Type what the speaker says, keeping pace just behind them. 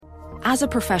As a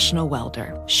professional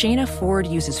welder, Shayna Ford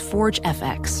uses Forge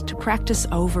FX to practice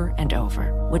over and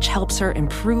over, which helps her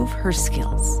improve her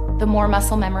skills. The more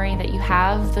muscle memory that you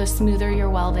have, the smoother your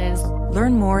weld is.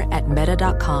 Learn more at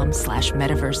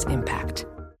meta.com/metaverseimpact.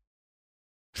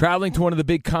 Traveling to one of the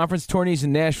big conference tourneys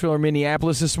in Nashville or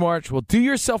Minneapolis this March? Well, do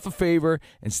yourself a favor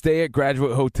and stay at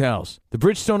Graduate Hotels. The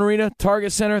Bridgestone Arena,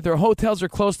 Target Center, their hotels are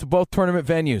close to both tournament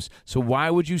venues, so why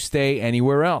would you stay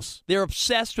anywhere else? They're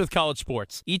obsessed with college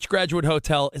sports. Each Graduate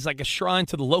Hotel is like a shrine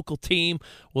to the local team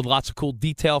with lots of cool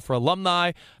detail for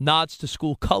alumni, nods to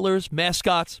school colors,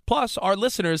 mascots. Plus, our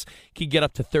listeners can get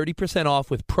up to 30% off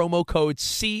with promo code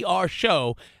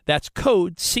CRSHOW. That's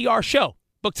code CRSHOW.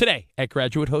 Book today at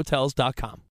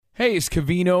graduatehotels.com. Hey, it's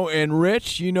Covino and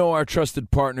Rich. You know our trusted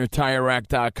partner,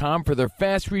 TireRack.com, for their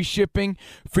fast reshipping,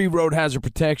 free road hazard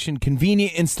protection,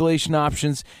 convenient installation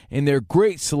options, and their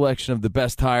great selection of the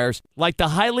best tires. Like the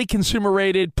highly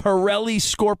consumer-rated Pirelli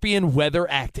Scorpion Weather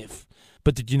Active.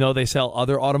 But did you know they sell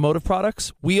other automotive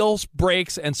products? Wheels,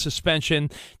 brakes, and suspension,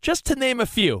 just to name a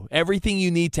few. Everything you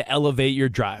need to elevate your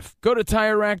drive. Go to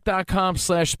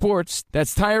TireRack.com/sports.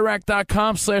 That's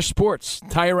TireRack.com/sports.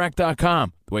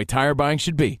 TireRack.com, the way tire buying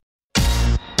should be.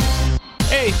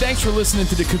 Hey, thanks for listening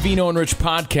to the Covino and Rich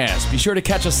podcast. Be sure to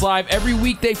catch us live every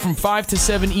weekday from 5 to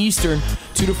 7 Eastern,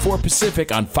 2 to 4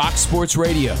 Pacific on Fox Sports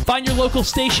Radio. Find your local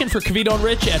station for Covino and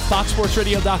Rich at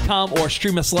foxsportsradio.com or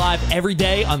stream us live every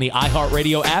day on the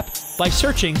iHeartRadio app by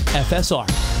searching FSR.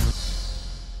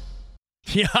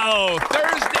 Yo,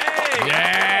 Thursday!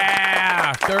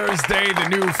 Yeah! Thursday, the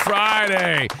new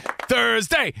Friday.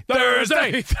 Thursday!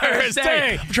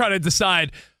 I'm trying to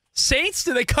decide. Saints,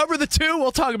 do they cover the two?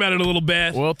 We'll talk about it a little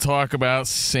bit. We'll talk about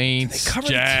Saints,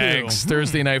 Jags,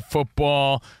 Thursday Night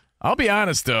Football. I'll be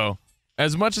honest, though.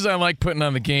 As much as I like putting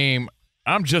on the game,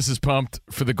 I'm just as pumped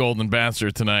for the Golden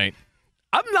Bastard tonight.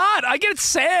 I'm not. I get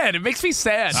sad. It makes me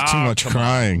sad. It's too much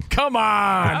crying. Come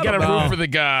on. Got to root for the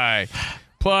guy.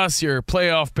 Plus, your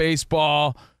playoff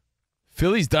baseball.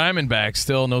 Phillies Diamondbacks,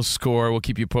 still no score. We'll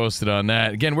keep you posted on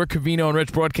that. Again, we're Covino and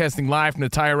Rich broadcasting live from the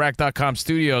TireRack.com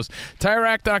studios.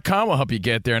 TireRack.com will help you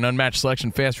get there. An unmatched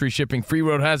selection, fast free shipping, free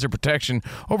road hazard protection,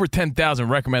 over 10,000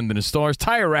 recommended installers.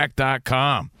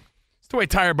 TireRack.com. It's the way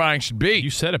tire buying should be. You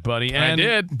said it, buddy. And I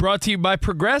did. Brought to you by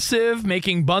Progressive,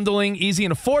 making bundling easy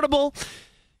and affordable.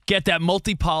 Get that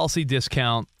multi-policy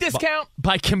discount.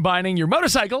 By combining your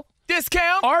motorcycle,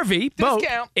 discount, RV, boat,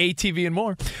 discount, ATV, and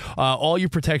more. All your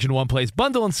protection in one place.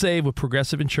 Bundle and save with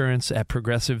Progressive Insurance at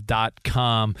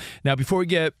Progressive.com. Now, before we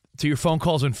get to your phone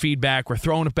calls and feedback, we're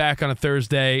throwing it back on a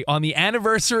Thursday on the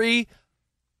anniversary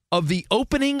of the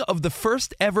opening of the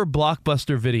first ever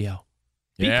Blockbuster video.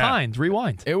 Be kind.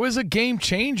 Rewind. It was a game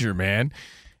changer, man.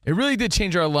 It really did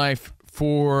change our life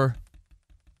for,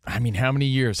 I mean, how many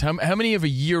years? How many of a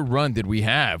year run did we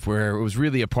have where it was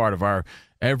really a part of our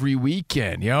every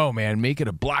weekend? Yo, man, make it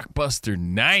a Blockbuster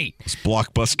night. It's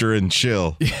Blockbuster and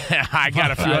chill. Yeah, I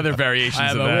got a few other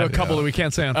variations of that. A couple that we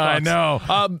can't say on Fox. I know.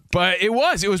 But it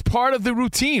was part of the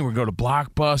routine. We'd go to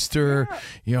Blockbuster,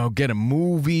 get a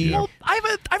movie. Well, I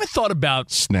haven't thought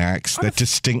about snacks, that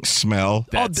distinct smell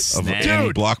of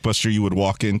any Blockbuster you would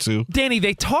walk into. Danny,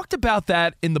 they talked about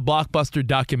that in the Blockbuster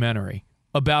documentary,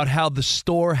 about how the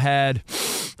store had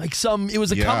it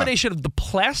was a combination of the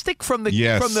plastic from the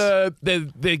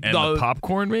the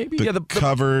popcorn, maybe? The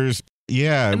covers.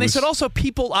 Yeah. And they said also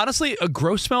people, honestly, a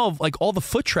gross smell of like all the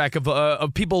foot track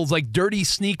of people's like dirty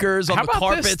sneakers on the carpets. How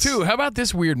about this too? How about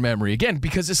this weird memory? Again,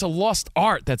 because it's a lost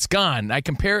art that's gone. I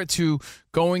compare it to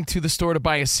going to the store to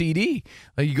buy a CD.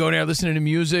 Like you go there, listening to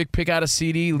music, pick out a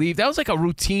CD, leave. That was like a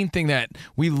routine thing that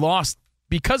we lost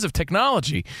because of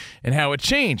technology and how it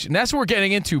changed. And that's what we're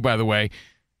getting into, by the way.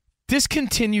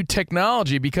 Discontinued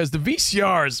technology, because the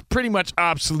VCR is pretty much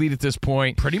obsolete at this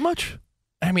point. Pretty much?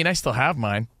 I mean, I still have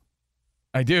mine.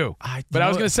 I do. But I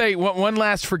was going to say, one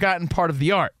last forgotten part of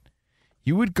the art.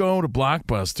 You would go to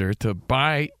Blockbuster to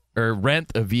buy or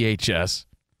rent a VHS,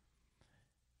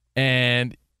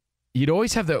 and you'd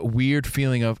always have that weird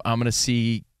feeling of, I'm going to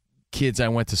see kids I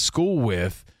went to school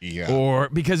with. Yeah. Or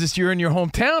because you're in your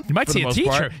hometown. You might see a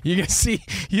teacher. You're going to see,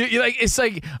 it's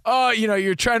like,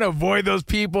 you're trying to avoid those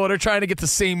people. They're trying to get the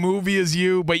same movie as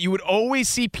you, but you would always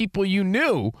see people you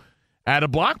knew at a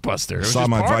Blockbuster. I saw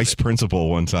my vice principal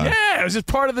one time. Yeah, it was just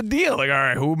part of the deal. Like, all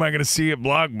right, who am I going to see at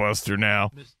Blockbuster now?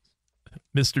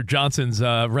 Mr. Johnson's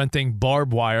renting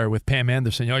Barbed Wire with Pam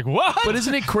Anderson. You're like, what? But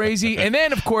isn't it crazy? And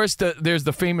then, of course, there's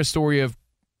the famous story of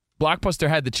Blockbuster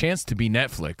had the chance to be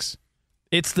Netflix.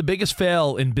 It's the biggest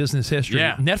fail in business history.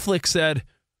 Yeah. Netflix said,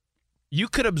 you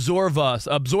could absorb us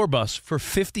for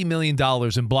 $50 million,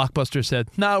 and Blockbuster said,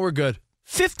 no, we're good.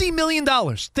 $50 million.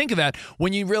 Think of that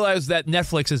when you realize that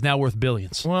Netflix is now worth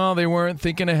billions. Well, they weren't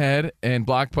thinking ahead, and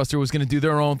Blockbuster was going to do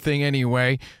their own thing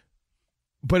anyway.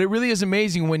 But it really is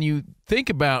amazing when you think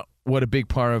about what a big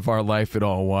part of our life it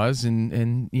all was,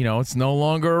 and it's no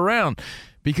longer around.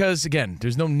 Because, again,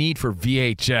 there's no need for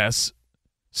VHS.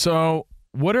 So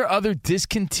what are other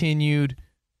discontinued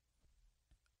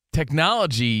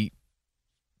technology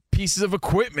pieces of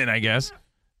equipment, I guess,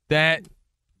 that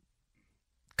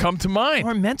come to mind?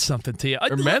 Or meant something to you.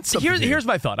 Here's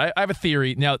my thought. I have a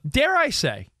theory. Now, dare I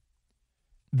say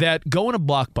that going to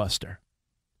Blockbuster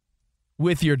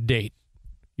with your date,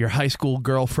 your high school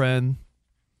girlfriend,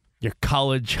 your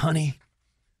college honey,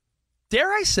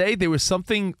 dare I say there was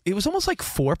something, it was almost like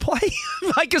foreplay?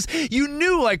 Because you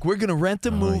knew, we're going to rent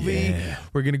a movie,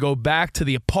 we're going to go back to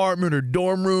the apartment or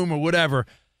dorm room or whatever.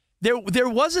 There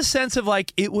was a sense of,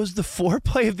 it was the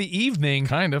foreplay of the evening.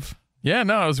 Kind of. Yeah,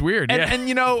 no, it was weird. And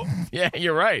yeah,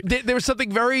 you're right. There was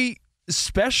something very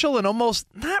special and almost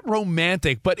not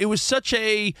romantic, but it was such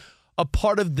a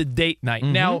part of the date night.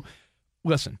 Mm-hmm. Now,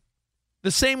 listen,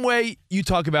 the same way you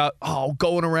talk about,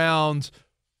 going around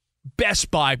Best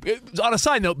Buy. On a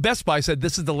side note, Best Buy said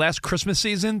this is the last Christmas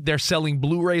season they're selling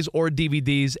Blu-rays or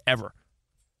DVDs ever.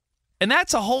 And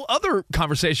that's a whole other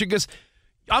conversation because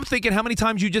I'm thinking how many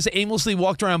times you just aimlessly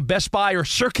walked around Best Buy or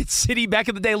Circuit City back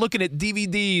in the day looking at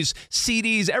DVDs,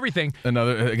 CDs, everything.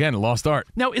 Again, lost art.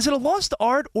 Now, is it a lost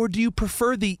art or do you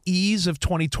prefer the ease of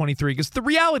 2023? Because the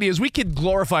reality is we could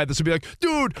glorify this and be like,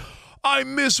 dude, I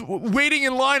miss waiting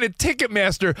in line at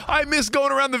Ticketmaster. I miss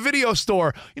going around the video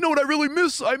store. You know what I really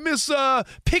miss? I miss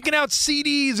picking out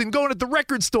CDs and going at the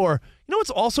record store. You know what's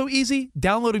also easy?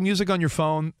 Downloading music on your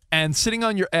phone and sitting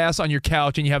on your ass on your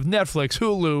couch and you have Netflix,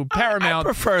 Hulu, Paramount. I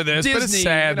prefer this, Disney, but it's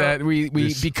sad that we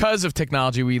because of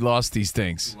technology, we lost these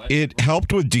things. It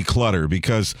helped with declutter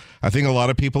because I think a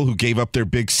lot of people who gave up their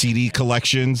big CD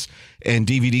collections and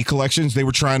DVD collections, they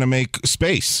were trying to make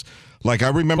space. I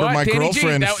remember my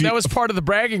girlfriend. That was part of the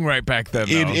bragging right back then.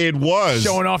 It was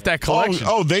showing off that collection.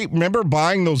 They remember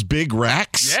buying those big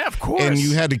racks. Yeah, of course. And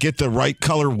you had to get the right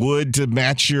color wood to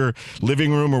match your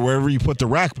living room or wherever you put the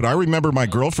rack. But I remember my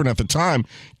girlfriend at the time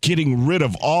getting rid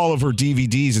of all of her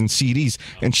DVDs and CDs,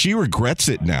 and she regrets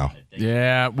it now.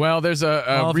 Yeah. Well, there's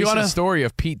a recent story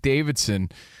of Pete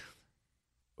Davidson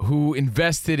who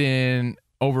invested in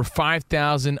over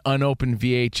 5,000 unopened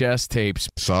VHS tapes.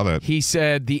 Saw that. He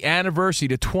said the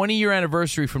 20-year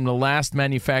anniversary from the last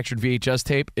manufactured VHS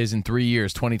tape is in 3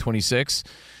 years, 2026.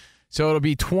 So it'll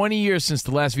be 20 years since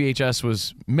the last VHS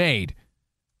was made.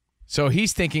 So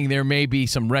he's thinking there may be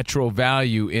some retro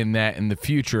value in that in the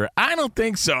future. I don't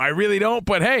think so. I really don't.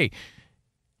 But hey,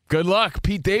 good luck,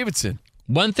 Pete Davidson.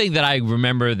 One thing that I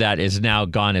remember that is now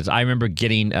gone is I remember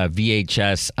getting a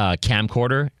VHS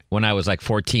camcorder when I was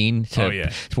 14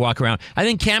 to walk around. I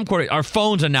think our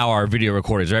phones are now our video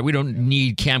recorders, right? We don't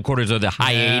need camcorders or the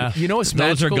high 8. You know what's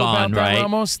Those magical are gone, about that, right?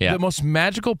 Ramos? Yeah. The most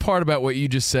magical part about what you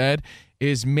just said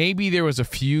is maybe there was a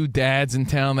few dads in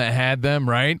town that had them,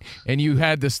 right? And you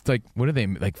had this, what are they,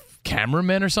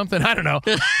 cameramen or something? I don't know.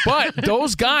 But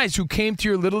those guys who came to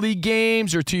your Little League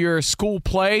games or to your school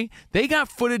play, they got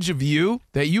footage of you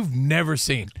that you've never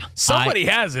seen. Somebody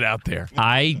has it out there.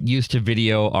 I used to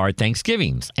video our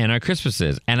Thanksgivings and our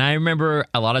Christmases. And I remember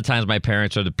a lot of times my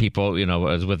parents or the people, I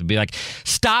was with, be like,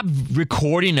 stop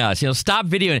recording us, stop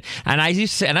videoing. And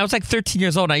I was 13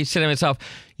 years old, and I used to say to myself,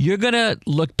 you're going to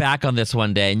look back on this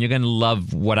one day and you're going to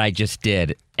love what I just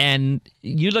did. And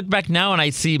you look back now and I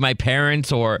see my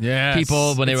parents or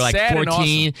people when they were 14.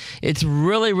 Awesome. It's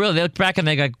really, really, they look back and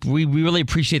they're like, we really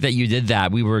appreciate that you did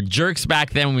that. We were jerks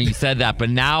back then when you said that,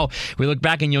 but now we look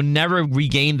back and you'll never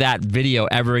regain that video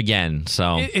ever again.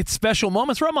 So it's special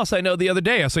moments. Ramos, I know the other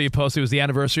day I saw you post it was the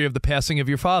anniversary of the passing of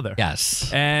your father.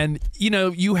 Yes. And,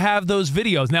 you have those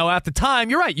videos. Now, at the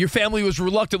time, you're right, your family was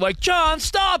reluctant, John,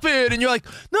 stop it. And you're like,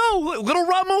 no, little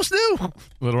Ramos knew.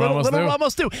 Little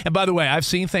Ramos knew. And by the way, I've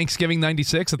seen Thanksgiving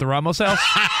 96 at the Ramos house.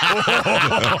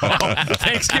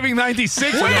 Thanksgiving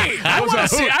 96. Wait, I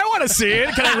want to see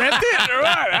it. Can I rent it or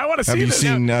what? I want to see it. Have you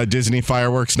seen Disney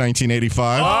Fireworks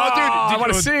 1985? Oh, dude, I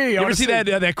want to see. You ever see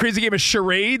that crazy game of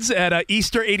charades at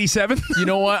Easter 87? You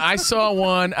know what? I saw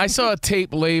one. I saw a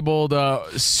tape labeled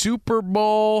Super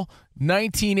Bowl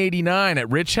 1989 at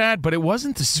Rich had, but it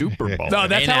wasn't the Super Bowl. No,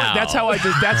 that's how I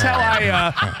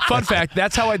fun fact,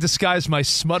 that's how I disguised my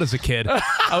smut as a kid.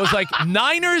 I was like,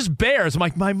 Niners, Bears. I'm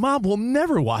like, my mom will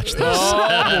never watch this. Oh, boy.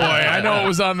 I know it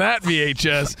was on that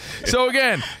VHS. So,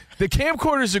 again, the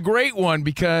camcorder is a great one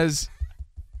because,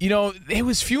 it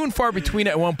was few and far between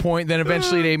at one point. Then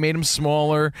eventually they made them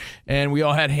smaller, and we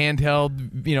all had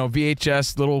handheld,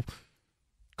 VHS little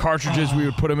cartridges. We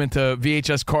would put them into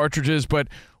VHS cartridges. But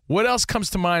what else comes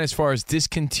to mind as far as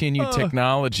discontinued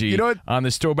technology on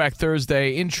this Throwback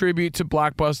Thursday in tribute to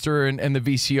Blockbuster and the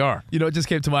VCR? You know, it just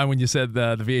came to mind when you said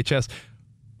the VHS.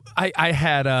 I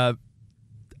had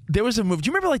there was a movie. Do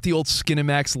you remember like the old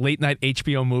Skinemax late night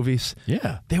HBO movies?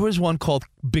 Yeah. There was one called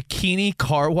Bikini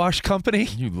Car Wash Company.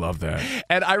 You love that.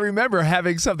 And I remember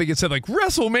having something that said like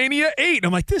WrestleMania 8. And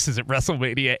I'm like, this isn't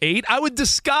WrestleMania 8. I would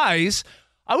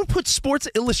put Sports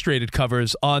Illustrated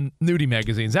covers on nudie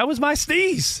magazines. That was my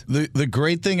sneeze. The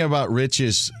great thing about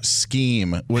Rich's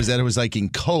scheme was that it was like in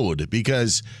code,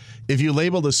 because if you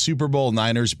labeled the Super Bowl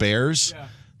Niners Bears,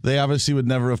 they obviously would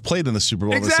never have played in the Super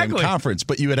Bowl in the same conference,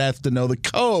 but you would have to know the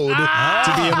code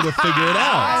to be able to figure it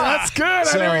out. That's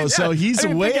good. So he's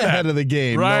way ahead of the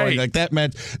game. Right. Knowing, like that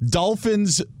meant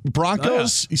Dolphins,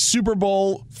 Broncos, Super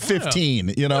Bowl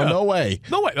 15. No way.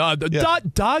 No way.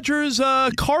 Dodgers,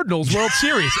 Cardinals World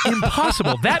Series.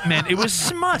 Impossible. That meant it was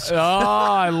smush. Oh,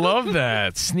 I love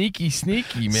that. Sneaky,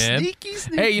 man. Sneaky.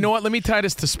 Hey, you know what? Let me tie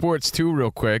this to sports, too, real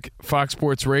quick. Fox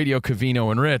Sports Radio, Covino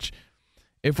and Rich.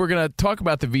 If we're going to talk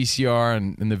about the VCR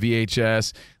and the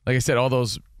VHS, like I said, all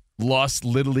those lost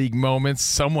Little League moments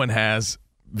someone has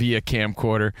via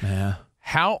camcorder. Yeah.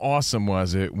 How awesome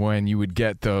was it when you would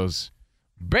get those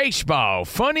baseball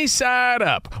funny side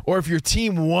up, or if your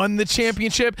team won the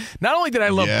championship? Not only did I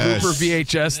love blooper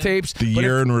VHS tapes, the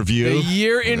year in review. The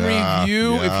year in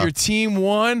review, if your team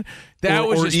won, that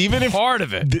was just even part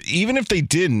of it. Even if they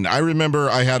didn't, I remember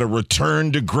I had a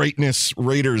Return to Greatness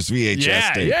Raiders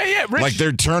VHS tape. Yeah. Rich. Like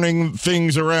they're turning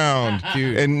things around.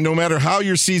 Dude. And no matter how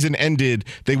your season ended,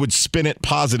 they would spin it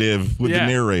positive with the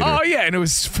narrator. Oh, yeah, and it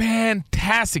was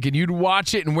fantastic. And you'd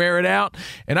watch it and wear it out.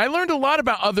 And I learned a lot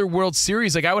about other World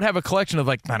Series. Like I would have a collection of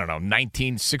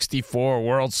 1964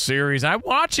 World Series. I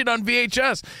watch it on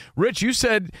VHS. Rich, you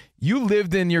said you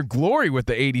lived in your glory with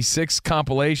the 86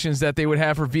 compilations that they would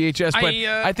have for VHS. But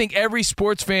I think every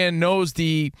sports fan knows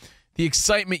the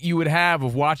excitement you would have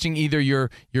of watching either your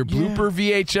blooper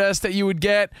VHS that you would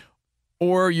get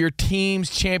or your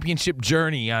team's championship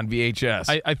journey on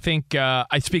VHS. I think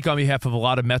I speak on behalf of a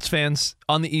lot of Mets fans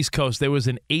on the East Coast. There was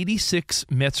an 86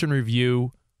 Mets in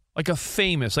review, like a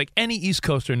famous, like any East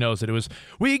Coaster knows it. It was,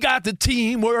 we got the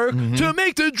teamwork to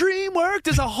make the dream work.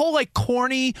 There's a whole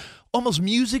corny, almost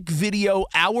music video,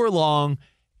 hour-long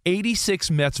 86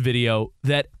 Mets video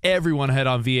that everyone had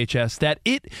on VHS.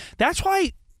 That's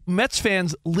why Mets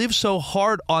fans live so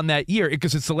hard on that year,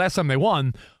 because it's the last time they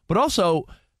won, but also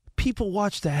people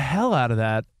watch the hell out of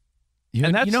that. You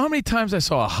know how many times I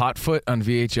saw a hot foot on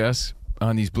VHS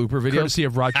on these blooper videos? Courtesy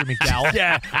of Roger McDowell.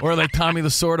 Yeah, or like Tommy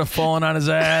Lasorda falling on his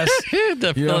ass.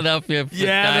 The Philadelphia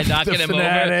guy knocking him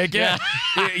fanatic. over. Yeah.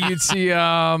 You'd see.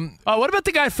 What about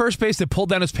the guy at first base that pulled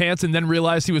down his pants and then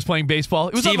realized he was playing baseball?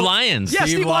 It was Steve Lyons. Yeah,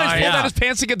 Steve Lyons pulled yeah. down his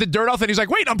pants to get the dirt off, and he's like,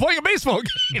 wait, I'm playing a baseball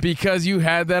game. Because you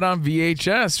had that on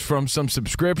VHS from some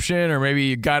subscription, or maybe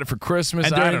you got it for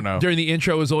Christmas. I don't know. During the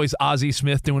intro was always Ozzie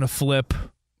Smith doing a flip.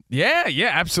 Yeah,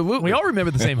 absolutely. We all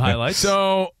remember the same highlights.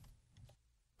 So,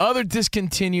 other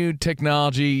discontinued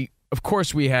technology, of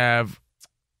course, we have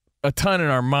a ton in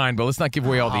our mind, but let's not give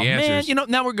away all the answers. Man,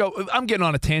 now I'm getting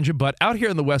on a tangent, but out here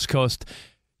in the West Coast,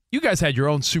 you guys had your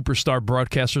own superstar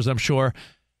broadcasters, I'm sure.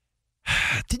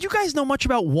 Did you guys know much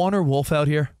about Warner Wolf out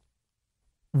here?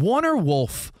 Warner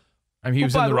Wolf. I mean, he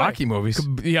was in the Rocky movies.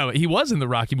 Yeah, he was in the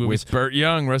Rocky movies. With Burt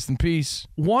Young, rest in peace.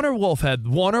 Warner Wolf had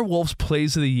Warner Wolf's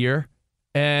Plays of the Year.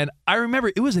 And I remember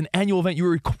it was an annual event.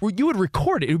 You would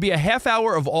record it. It would be a half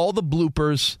hour of all the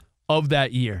bloopers of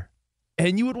that year.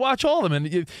 And you would watch all of them.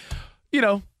 And,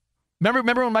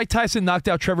 remember when Mike Tyson knocked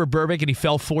out Trevor Burbank and he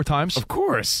fell 4 times? Of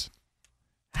course.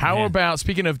 How about,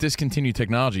 speaking of discontinued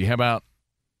technology,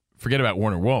 forget about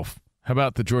Warner Wolf. How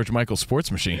about the George Michael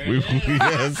sports machine?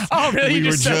 Yes. Oh, really? We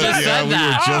were just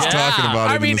talking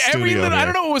about it in the studio. I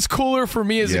don't know what was cooler for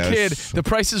me as a kid. The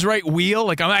Price is Right wheel.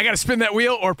 Like, I got to spin that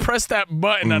wheel or press that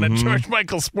button on a George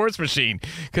Michael sports machine.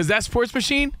 Because that sports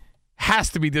machine has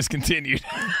to be discontinued.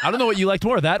 I don't know what you liked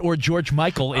more, that or George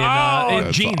Michael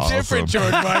in jeans. Awesome. Different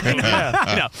George Michael.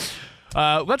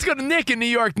 Yeah. Let's go to Nick in New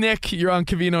York. Nick, you're on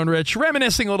Covino and Rich,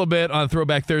 reminiscing a little bit on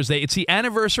Throwback Thursday. It's the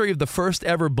anniversary of the first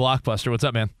ever Blockbuster. What's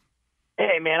up, man?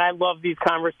 Hey, man, I love these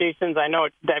conversations. I know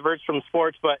it diverges from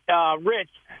sports, but Rich,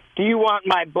 do you want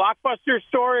my Blockbuster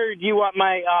story or do you want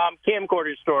my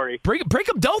camcorder story? Break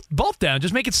them both down.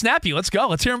 Just make it snappy. Let's go.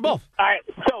 Let's hear them both. All right,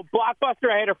 so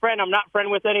Blockbuster, I had a friend I'm not friend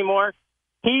with anymore.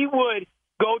 He would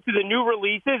go to the new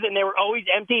releases, and they were always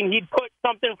empty, and he'd put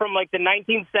something from like the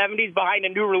 1970s behind a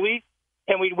new release,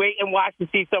 and we'd wait and watch to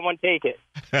see someone take it.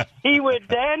 He would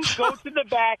then go to the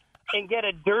back and get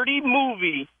a dirty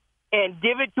movie and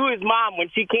give it to his mom when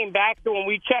she came back. So when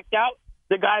we checked out,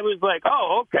 the guy was like,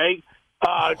 "Oh, okay,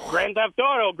 Grand Theft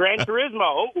Auto, Gran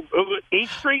Turismo,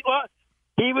 East Street."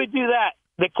 He would do that.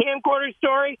 The camcorder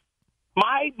story,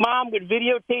 my mom would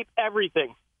videotape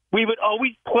everything. We would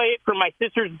always play it for my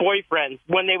sister's boyfriends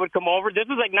when they would come over. This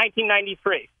was like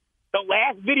 1993. The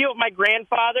last video of my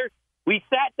grandfather, we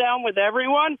sat down with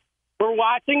everyone. We're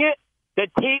watching it. The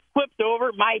tape flips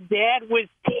over. My dad was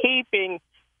taping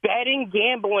betting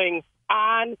gambling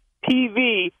on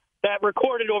TV that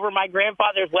recorded over my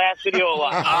grandfather's last video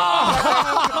alive.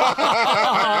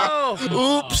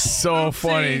 Oops. So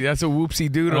funny. That's a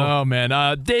whoopsie doodle. Oh, man.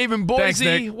 Dave in Boise.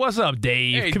 Thanks, what's up,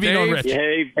 Dave? Hey, Covino and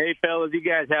Dave. Rich. Hey, fellas, you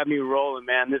guys have me rolling,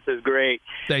 man. This is great.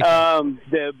 Thank you.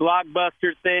 The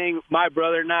Blockbuster thing, my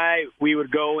brother and I, we would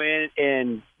go in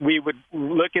and we would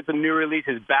look at the new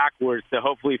releases backwards to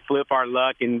hopefully flip our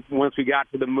luck. And once we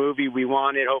got to the movie we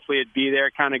wanted, hopefully it'd be there,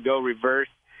 kind of go reverse.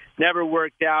 Never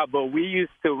worked out, but we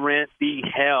used to rent the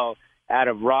hell out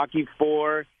of Rocky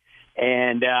IV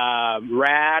and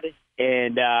Rad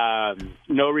and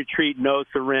No Retreat, No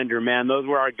Surrender, man. Those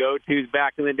were our go-tos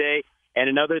back in the day. And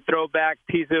another throwback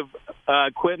piece of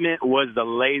equipment was the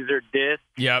laser disc.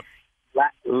 Yep.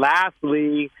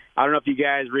 Lastly, I don't know if you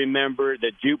guys remember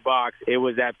the jukebox. It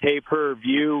was at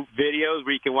pay-per-view videos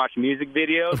where you can watch music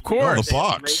videos. Of course. Oh, the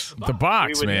box. The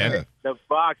box, man. The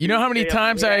box. You know how many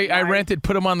times I rented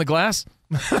Put 'em on the Glass?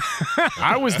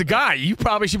 I was the guy. You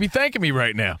probably should be thanking me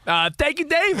right now. Thank you,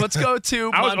 Dave. Let's go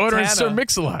to I was Montana. ordering Sir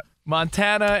Mix-a-Lot.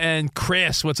 Montana and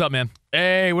Chris. What's up, man?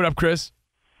 Hey, what up, Chris?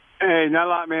 Hey, not a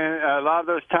lot, man. A lot of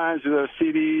those times with those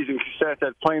CDs and cassettes,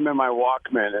 I'd play them in my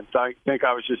Walkman and think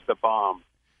I was just the bomb.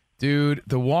 Dude,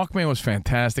 the Walkman was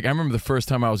fantastic. I remember the first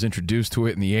time I was introduced to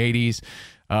it in the 80s.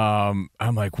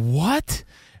 I'm like, what?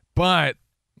 But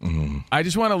I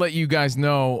just want to let you guys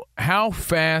know how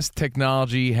fast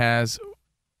technology has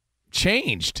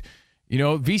changed. You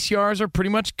know, VCRs are pretty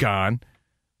much gone.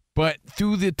 But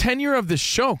through the tenure of the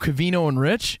show, Covino and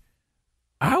Rich,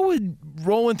 I would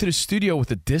roll into the studio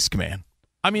with a Discman.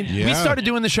 I mean, we started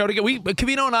doing the show together.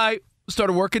 Covino and I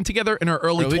started working together in our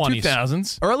early 20s.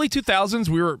 2000s. Early 2000s.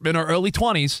 We were in our early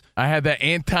 20s. I had that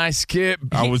anti-skip.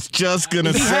 I was just going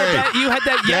to say. You had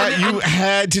that. You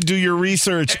had to do your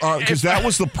research because that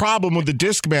was the problem with the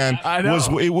Discman. I know. Was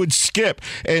it would skip,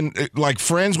 and like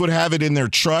friends would have it in their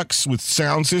trucks with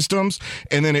sound systems,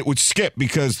 and then it would skip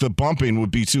because the bumping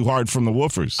would be too hard from the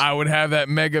woofers. I would have that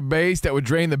mega bass that would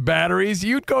drain the batteries.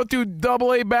 You'd go through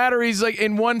AA batteries like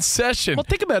in one session. Well,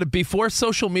 think about it. Before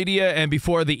social media and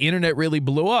before the internet really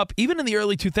blew up, even in the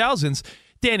early 2000s,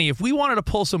 Danny, if we wanted to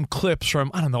pull some clips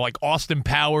from, I don't know, like Austin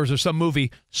Powers or some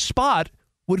movie, Spot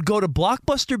would go to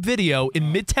Blockbuster Video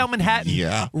in Midtown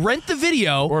Manhattan, rent the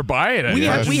video, or buy it. We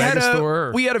had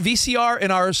a VCR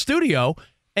in our studio,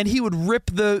 and he would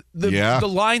rip the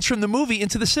lines from the movie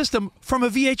into the system from a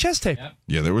VHS tape.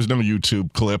 Yeah, there was no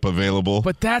YouTube clip available.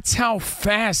 But that's how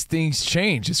fast things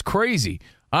change. It's crazy.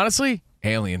 Honestly,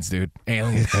 aliens, dude.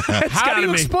 Aliens. How do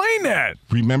you explain that?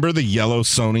 Remember the yellow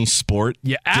Sony Sport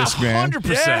Discman?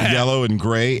 100%. Yellow and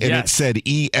gray, and it said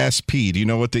ESP. Do you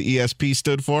know what the ESP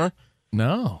stood for?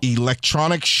 No.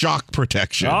 Electronic shock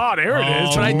protection. Oh, there it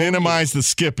is. To minimize the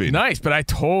skipping. Nice, but I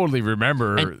totally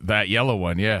remember that yellow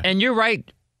one, yeah. And you're right,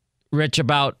 Rich,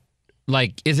 about,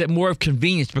 like, is it more of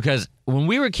convenience? Because when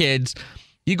we were kids,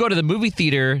 you go to the movie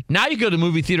theater. Now you go to the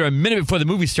movie theater a minute before the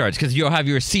movie starts because you'll have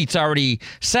your seats already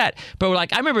set. But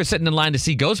like, I remember sitting in line to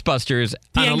see Ghostbusters.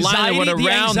 The on a line that went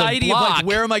around anxiety the block. of like,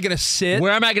 where am I going to sit?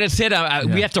 Where am I going to sit?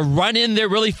 We have to run in there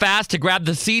really fast to grab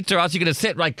the seats, or else you're going to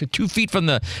sit like 2 feet from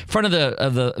the front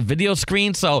of the video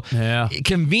screen. So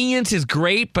convenience is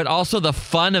great, but also the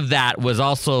fun of that was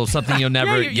also something you'll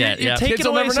never get. You're taking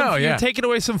away you're taking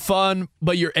away some fun,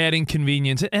 but you're adding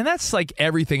convenience, and that's like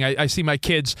everything. I see my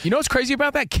kids. You know what's crazy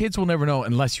about that? Kids will never know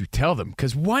unless you tell them.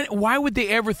 Because why would they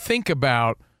ever think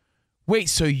about, wait,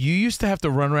 so you used to have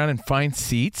to run around and find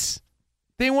seats?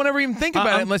 They won't ever even think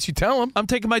about it unless you tell them. I'm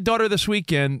taking my daughter this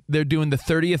weekend. They're doing the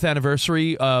 30th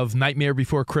anniversary of Nightmare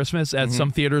Before Christmas at some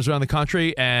theaters around the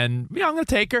country, and I'm going to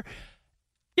take her.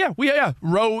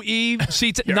 Row E,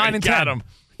 seats at 9 and 10. Them.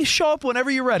 You show up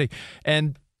whenever you're ready.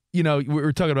 And, you know, we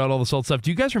were talking about all this old stuff. Do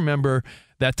you guys remember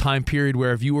that time period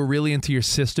where if you were really into your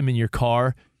system in your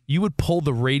car, you would pull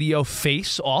the radio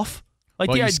face off? Like,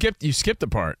 well, you skipped the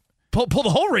part. Pull the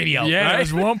whole radio. Yeah, right?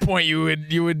 At one point you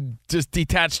would just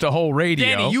detach the whole radio.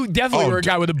 Danny, you definitely were a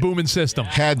guy with a booming system.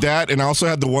 Had that, and I also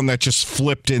had the one that just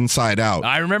flipped inside out.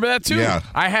 I remember that too. Yeah.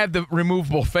 I had the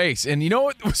removable face, and you know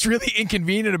what was really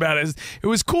inconvenient about it is it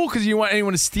was cool because you didn't want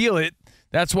anyone to steal it.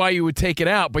 That's why you would take it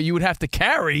out, but you would have to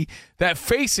carry that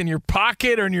face in your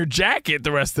pocket or in your jacket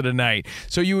the rest of the night.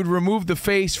 So you would remove the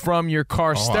face from your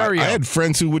car stereo. I had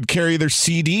friends who would carry their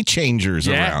CD changers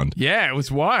around. Yeah, it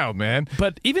was wild, man.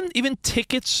 But even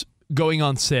tickets going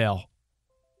on sale.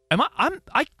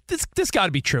 This got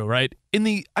to be true, right?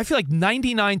 I feel like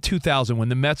 99, 2000 when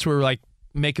the Mets were like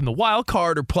making the wild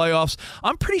card or playoffs,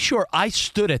 I'm pretty sure I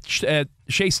stood at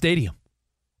Shea Stadium,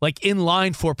 like in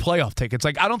line for playoff tickets.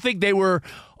 Like I don't think they were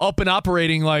up and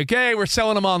operating like, hey, we're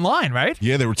selling them online, right?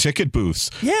 Yeah, there were ticket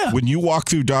booths. Yeah. When you walk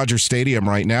through Dodger Stadium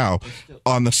right now,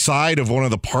 on the side of one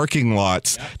of the parking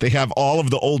lots, they have all of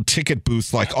the old ticket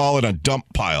booths like all in a dump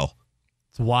pile.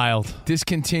 It's wild.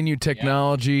 Discontinued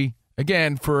technology.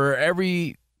 Again, for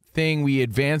everything we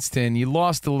advanced in, you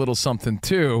lost a little something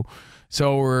too.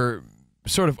 So we're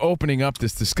sort of opening up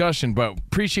this discussion, but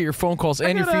appreciate your phone calls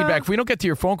and your feedback. If we don't get to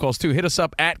your phone calls too, hit us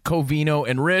up at Covino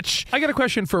and Rich. I got a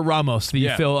question for Ramos, the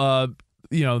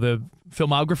the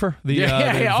filmographer, the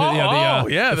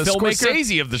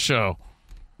Scorsese of the show.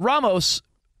 Ramos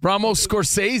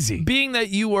Scorsese. Being that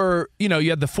you were, you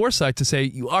had the foresight to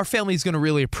say our family is going to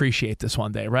really appreciate this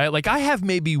one day, right? Like I have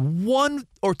maybe 1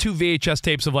 or 2 VHS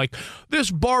tapes of like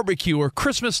this barbecue or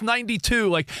Christmas '92,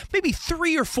 like maybe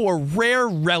 3 or 4 rare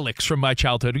relics from my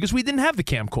childhood because we didn't have the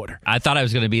camcorder. I thought I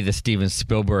was going to be the Steven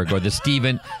Spielberg or the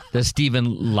Steven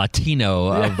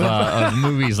Latino of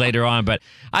movies later on, but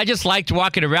I just liked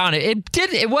walking around.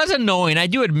 It was annoying. I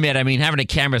do admit. I mean, having a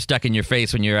camera stuck in your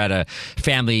face when you're at a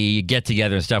family get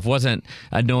together and stuff wasn't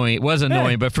annoying. It was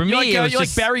annoying, but for me, it was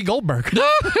just like Barry Goldberg.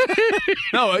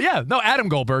 No, Adam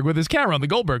Goldberg with his camera on the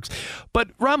Goldbergs, but.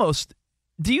 Ramos,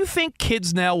 do you think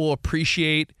kids now will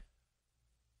appreciate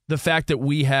the fact that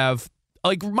we have,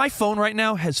 like my phone right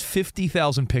now has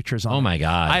 50,000 pictures on it. Oh my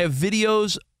God. I have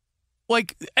videos,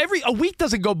 like a week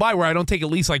doesn't go by where I don't take at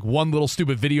least like one little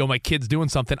stupid video of my kids doing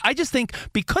something. I just think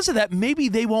because of that, maybe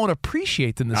they won't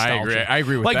appreciate the nostalgia. I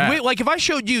agree with that. Like if I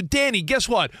showed you, Danny, guess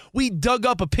what? We dug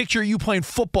up a picture of you playing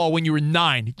football when you were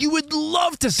 9. You would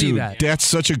love to see that. That's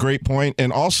such a great point.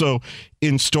 And also,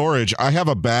 in storage, I have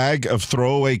a bag of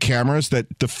throwaway cameras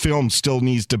that the film still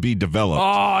needs to be developed.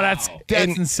 Oh, that's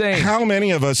insane. How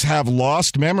many of us have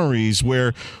lost memories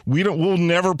where we'll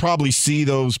never probably see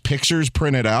those pictures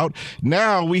printed out?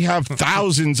 Now we have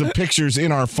thousands of pictures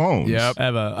in our phones. Yep. I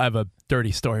have a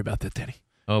dirty story about that, Danny.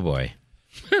 Oh boy.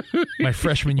 My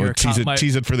freshman year.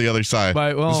 Tease it for the other side.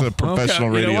 This is a professional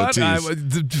radio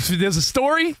tease. There's a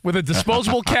story with a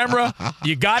disposable camera.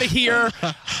 You got to hear.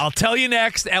 I'll tell you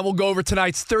next, and we'll go over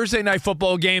tonight's Thursday night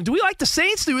football game. Do we like the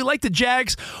Saints? Do we like the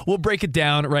Jags? We'll break it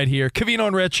down right here. Covino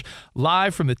and Rich,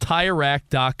 live from the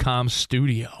TireRack.com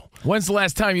studio. When's the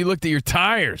last time you looked at your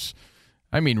tires?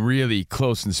 I mean, really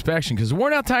close inspection, because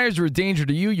worn-out tires are a danger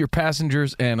to you, your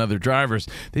passengers, and other drivers.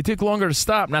 They take longer to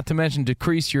stop, not to mention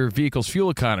decrease your vehicle's fuel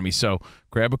economy. So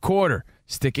grab a quarter,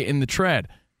 stick it in the tread.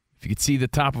 If you could see the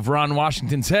top of Ron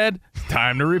Washington's head,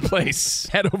 time to replace.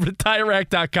 Head over to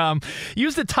TireRack.com.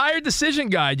 Use the Tire Decision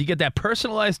Guide. You get that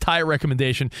personalized tire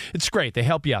recommendation. It's great. They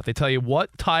help you out. They tell you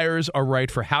what tires are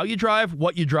right for how you drive,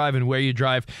 what you drive, and where you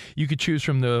drive. You could choose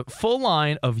from the full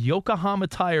line of Yokohama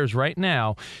tires right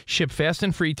now. Ship fast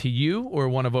and free to you or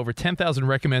one of over 10,000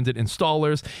 recommended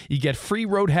installers. You get free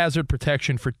road hazard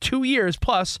protection for 2 years,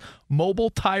 plus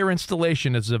mobile tire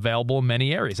installation is available in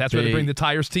many areas. That's where they bring the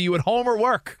tires to you at home or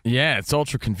work. Yeah, it's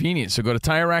ultra convenient. So go to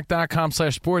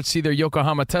TireRack.com/sports, see their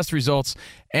Yokohama test results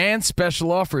and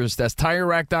special offers. That's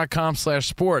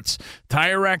TireRack.com/sports.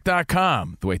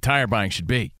 TireRack.com, the way tire buying should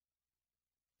be.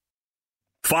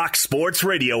 Fox Sports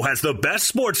Radio has the best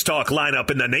sports talk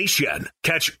lineup in the nation.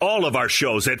 Catch all of our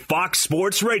shows at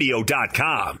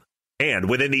foxsportsradio.com. And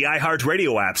within the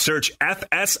iHeartRadio app, search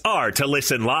FSR to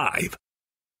listen live.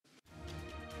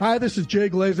 Hi, this is Jay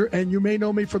Glazer, and you may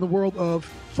know me from the world of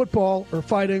football or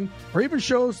fighting or even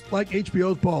shows like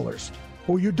HBO's Ballers.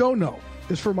 What you don't know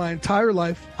is for my entire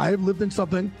life, I have lived in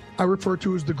something I refer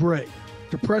to as the gray.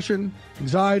 Depression,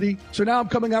 anxiety. So now I'm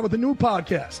coming out with a new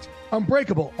podcast,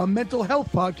 Unbreakable, a mental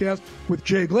health podcast with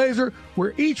Jay Glazer,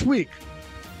 where each week,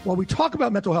 while we talk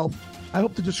about mental health, I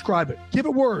hope to describe it, give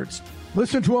it words.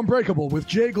 Listen to Unbreakable with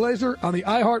Jay Glazer on the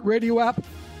iHeartRadio app,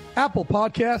 Apple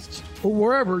Podcasts, or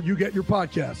wherever you get your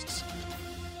podcasts.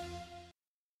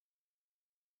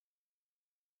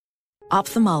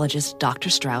 Ophthalmologist Dr.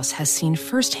 Strauss has seen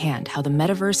firsthand how the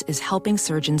metaverse is helping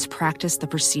surgeons practice the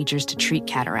procedures to treat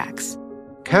cataracts.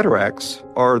 Cataracts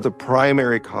are the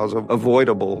primary cause of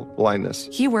avoidable blindness.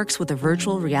 He works with a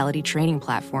virtual reality training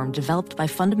platform developed by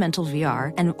Fundamental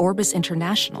VR and Orbis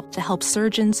International to help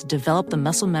surgeons develop the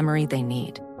muscle memory they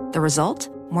need. The result?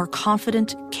 more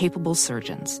confident, capable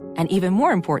surgeons. And even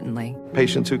more importantly,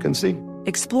 Patients who can see.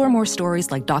 explore more stories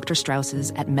like Dr.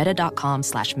 Strauss's at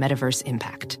meta.com/metaverse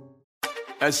impact.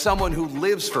 As someone who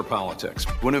lives for politics,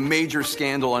 when a major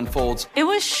scandal unfolds, it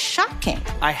was shocking.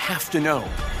 I have to know,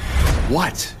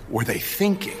 what were they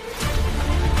thinking?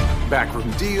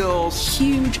 Backroom deals,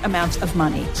 huge amounts of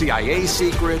money, CIA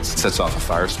secrets, sets off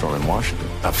a firestorm in Washington,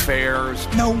 affairs.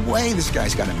 No way this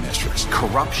guy's got a mistress.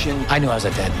 Corruption. I knew I was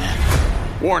a dead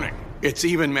man. Warning, it's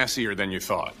even messier than you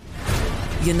thought.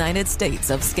 United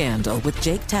States of Scandal with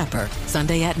Jake Tapper,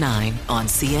 Sunday at 9 on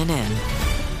CNN.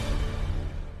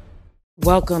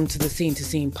 Welcome to the Scene to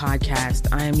Scene podcast.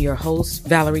 I am your host,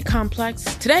 Valerie Complex.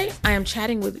 Today, I am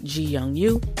chatting with Ji Young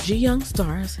Yu. Ji Young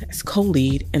stars as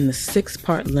co-lead in the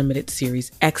 6-part limited series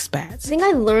Expats. I think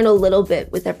I learn a little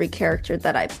bit with every character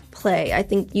that I play. I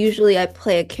think usually I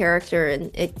play a character and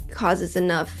it causes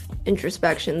enough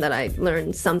introspection that I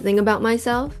learn something about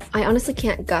myself. I honestly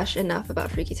can't gush enough about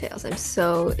Freaky Tales. I'm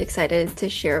so excited to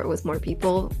share it with more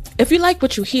people. If you like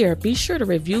what you hear, be sure to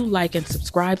review, like, and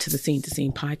subscribe to the Scene to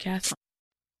Scene podcast.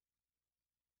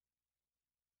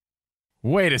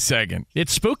 Wait a second.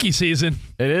 It's spooky season.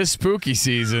 It is spooky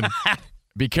season.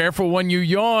 Be careful when you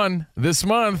yawn this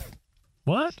month.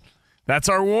 What? That's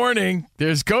our warning.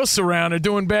 There's ghosts around. They're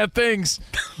doing bad things.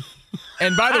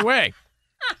 And by the way,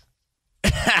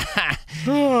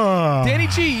 Danny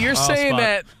G, you're saying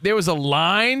that there was a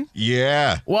line?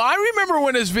 Yeah. Well, I remember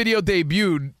when this video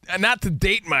debuted, not to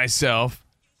date myself,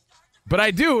 but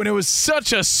I do, and it was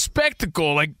such a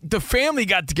spectacle. Like, the family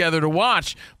got together to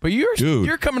watch, but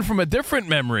you're coming from a different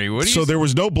memory. What do you So there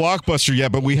was no Blockbuster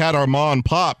yet, but we had our mom and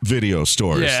pop video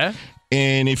stores. Yeah.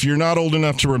 And if you're not old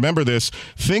enough to remember this,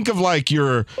 think of like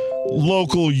your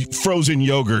local frozen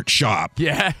yogurt shop.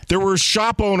 Yeah. There were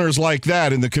shop owners like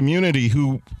that in the community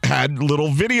who had little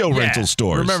video rental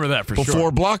stores. Remember that for sure.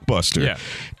 Before Blockbuster. Yeah.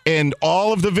 And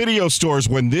all of the video stores,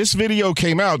 when this video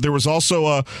came out, there was also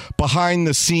a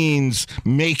behind-the-scenes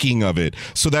making of it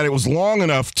so that it was long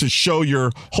enough to show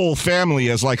your whole family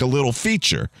as like a little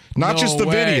feature, not just the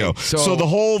video. So the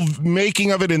whole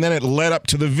making of it, and then it led up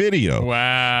to the video.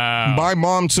 Wow. My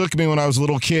mom took me when I was a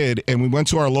little kid, and we went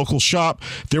to our local shop.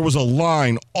 There was a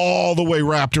line all the way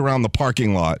wrapped around the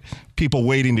parking lot. People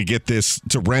waiting to get this,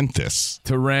 to rent this.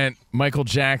 To rent Michael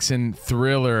Jackson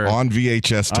Thriller. On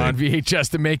VHS tape. On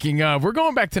VHS, the making of. We're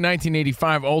going back to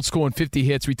 1985, old school and 50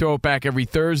 hits. We throw it back every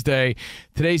Thursday.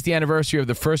 Today's the anniversary of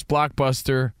the first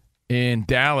Blockbuster in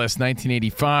Dallas,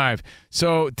 1985.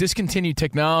 So discontinued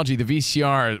technology, the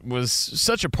VCR, was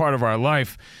such a part of our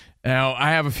life. Now, I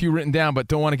have a few written down, but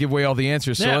don't want to give away all the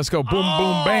answers. So let's go boom,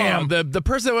 boom, bam. The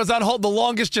person that was on hold the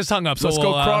longest just hung up. So let's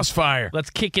go crossfire.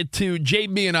 Let's kick it to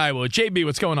JB in Iowa. JB,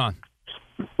 what's going on?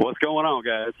 What's going on,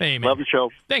 guys? Hey, man. Love the show.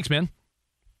 Thanks, man.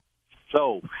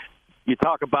 So, you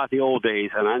talk about the old days,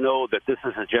 and I know that this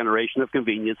is a generation of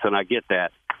convenience, and I get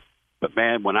that. But,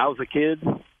 man, when I was a kid,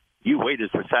 you waited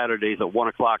for Saturdays at 1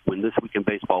 o'clock when This Week in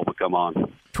Baseball would come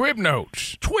on. Twib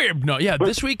Notes. Yeah,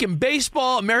 This Week in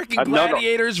Baseball, American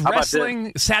Gladiators,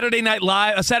 wrestling, Saturday Night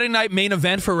Live, a Saturday night main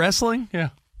event for wrestling. Yeah.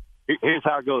 Here's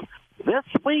how it goes. This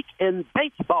Week in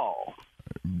Baseball.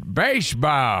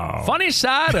 Baseball. Funny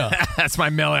side up. That's my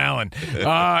Mel Allen.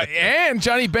 And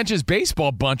Johnny Bench's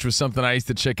Baseball Bunch was something I used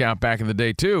to check out back in the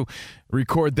day, too.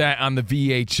 Record that on the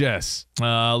VHS.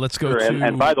 Let's go to...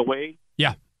 And by the way...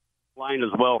 Yeah. Line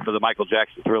as well for the Michael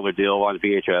Jackson Thriller deal on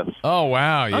VHS. Oh,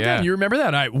 wow, yeah. Okay, you remember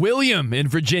that? All right, William in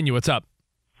Virginia, what's up?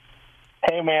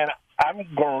 Hey, man, I'm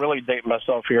going to really date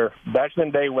myself here. Back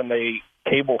in the day when the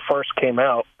cable first came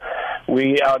out,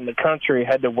 we out in the country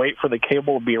had to wait for the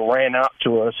cable to be ran out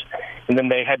to us, and then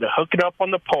they had to hook it up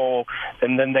on the pole,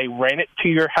 and then they ran it to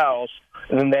your house,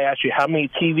 and then they asked you how many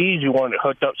TVs you wanted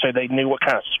hooked up so they knew what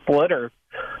kind of splitter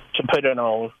to put it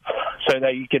on so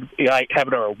that you could like have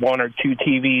it or 1 or 2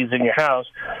 TVs in your house,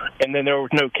 and then there was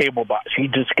no cable box. You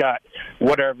just got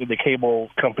whatever the cable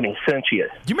company sent you.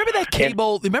 Do you remember that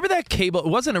cable? It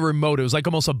wasn't a remote. It was like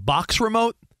almost a box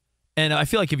remote, and I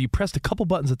feel like if you pressed a couple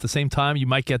buttons at the same time, you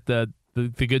might get the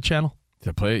good channel.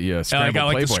 To play, yeah,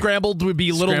 scrambled the scrambled would be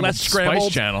a little less scrambled.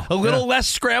 Spice Channel. A little less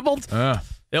scrambled.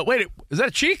 Wait, is that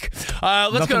a cheek?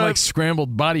 Let's Nothing go. like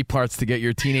scrambled body parts to get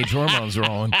your teenage hormones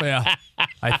rolling. Yeah,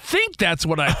 I think that's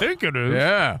what I think it is.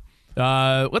 Yeah.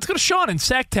 Let's go to Sean in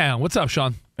Sacktown. What's up,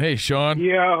 Sean? Hey, Sean.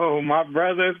 Yo, my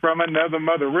brother's from another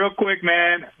mother. Real quick,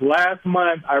 man. Last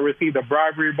month, I received a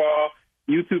bribery ball.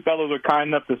 You two fellows were kind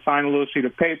enough to sign a little sheet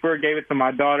of paper, gave it to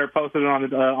my daughter, posted it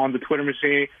on the Twitter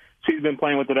machine. She's been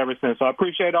playing with it ever since. So I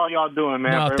appreciate all y'all doing,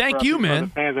 man. No, thank you, man. For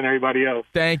the fans and everybody else.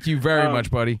 Thank you very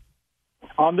much, buddy.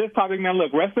 on this topic, man,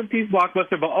 look, rest in peace,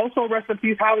 Blockbuster, but also rest in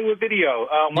peace, Hollywood Video.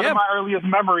 One of my earliest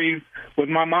memories with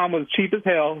my mom was cheap as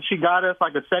hell. She got us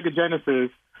like a Sega Genesis,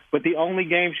 but the only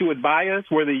games she would buy us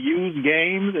were the used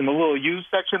games in the little used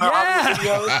section of Hollywood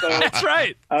Video. So, that's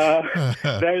right.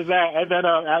 There's that. And then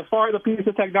as far as a piece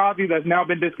of technology that's now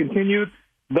been discontinued,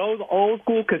 those old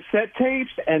school cassette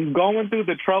tapes and going through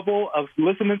the trouble of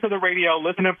listening to the radio,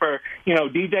 listening for,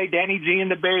 DJ Danny G in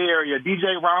the Bay Area,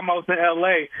 DJ Ramos in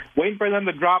LA, waiting for them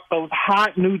to drop those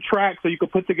hot new tracks so you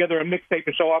could put together a mixtape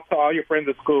and show off to all your friends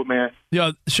at school, man.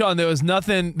 Sean, there was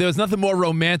nothing more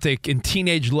romantic in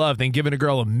teenage love than giving a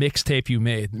girl a mixtape you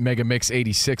made. Mega Mix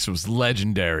 86 was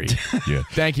legendary. Yeah.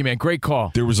 Thank you, man. Great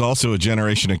call. There was also a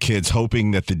generation of kids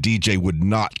hoping that the DJ would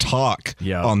not talk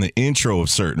on the intro of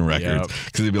certain records.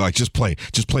 Because they'd be like, just play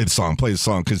the song,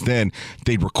 because then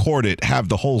they'd record it, have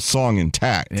the whole song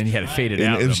intact. And then you had to fade it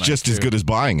and out. It was just as good as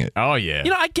buying it. Oh, yeah.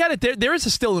 I get it. There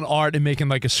is still an art in making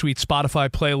like a sweet Spotify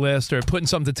playlist or putting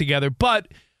something together, but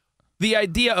the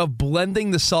idea of blending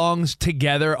the songs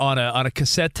together on a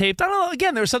cassette tape, I don't know,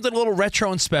 again, there was something a little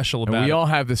retro and special about it. We all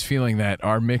have this feeling that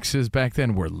our mixes back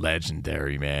then were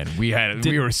legendary, man. We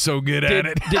were so good at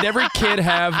it. Did every kid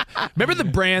have, remember the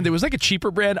brand, there was like a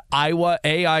cheaper brand, Iowa,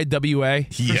 AIWA?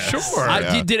 Yes.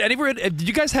 Sure. Did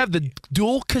you guys have the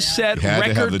dual cassette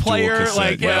record player?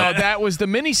 That was the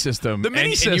mini system. The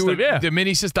mini system, The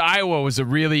mini system, Iowa was a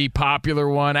really popular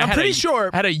one. I'm pretty sure.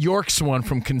 I had a Yorks one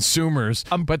from Consumers,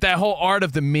 but that whole art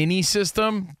of the mini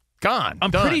system, gone.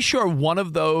 I'm pretty sure one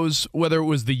of those, whether it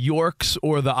was the Yorks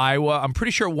or the Iowa, I'm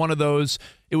pretty sure one of those,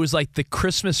 it was like the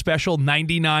Christmas special,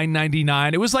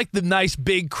 $99.99. It was like the nice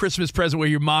big Christmas present where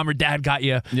your mom or dad got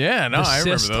you. Yeah, no, I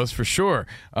remember those for sure.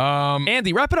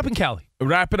 Andy, wrap it up in Cali.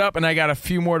 Wrap it up, and I got a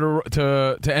few more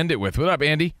to end it with. What up,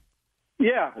 Andy?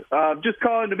 Yeah, just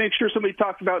calling to make sure somebody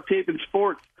talked about tape and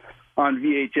sports on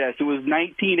VHS. It was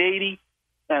 1980.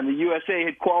 And the USA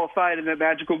had qualified in that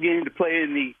magical game to play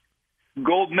in the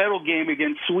gold medal game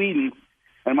against Sweden.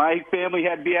 And my family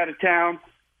had to be out of town,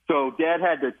 so Dad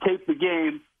had to tape the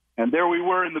game. And there we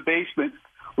were in the basement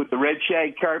with the red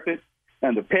shag carpet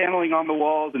and the paneling on the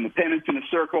walls and the pennants in a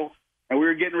circle. And we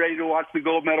were getting ready to watch the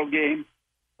gold medal game.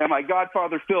 And my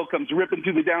godfather, Phil, comes ripping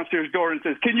through the downstairs door and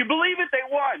says, "Can you believe it? They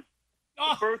won!"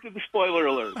 The birth of the spoiler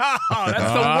alert. Oh,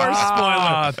 that's the worst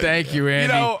spoiler. Thank you,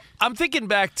 Andy. I'm thinking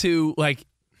back to,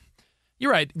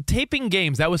 you're right. Taping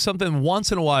games, that was something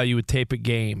once in a while you would tape a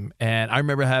game. And I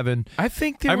remember having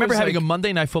having a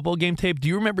Monday Night Football game tape. Do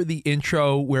you remember the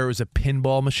intro where it was a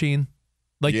pinball machine?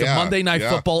 The Monday Night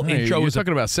Football intro was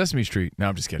talking about Sesame Street. No,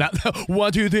 I'm just kidding.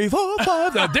 1, 2, 3, 4,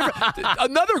 5.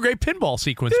 Another great pinball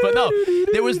sequence. But no,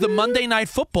 there was the Monday Night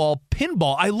Football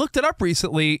pinball. I looked it up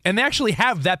recently, and they actually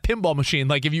have that pinball machine,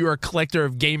 like if you were a collector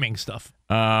of gaming stuff.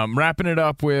 Wrapping it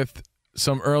up with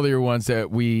some earlier ones that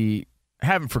we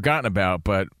haven't forgotten about,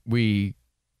 but we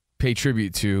pay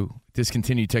tribute to.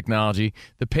 Discontinued technology,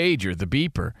 the pager, the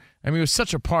beeper. I mean, it was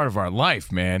such a part of our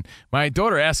life, man. My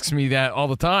daughter asks me that all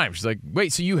the time. She's like,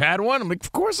 wait, so you had one? I'm like,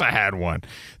 of course I had one.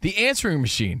 The answering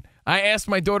machine. I asked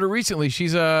my daughter recently,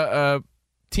 she's a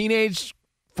teenage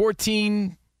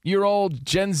 14-year-old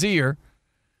Gen Zer,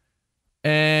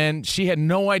 and she had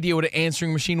no idea what an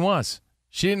answering machine was.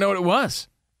 She didn't know what it was.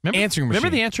 Answering machine. Remember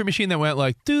the answering machine that went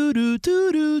like,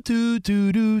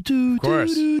 doo-doo-doo-doo-doo-doo-doo-doo-doo-doo? Of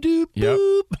course. Yep.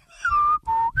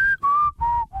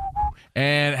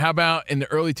 And how about in the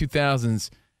early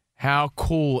 2000s, how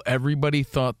cool everybody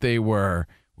thought they were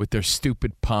with their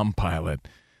stupid Palm Pilot.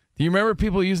 Do you remember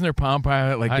people using their Palm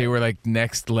Pilot like they were like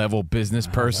next level business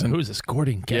person? Who's this,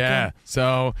 Gordon Gekko? Yeah.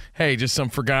 So, hey, just some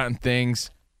forgotten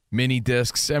things. Mini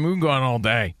discs. I mean, we can go on all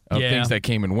day of things that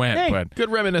came and went. Hey, but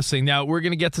good reminiscing. Now, we're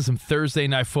going to get to some Thursday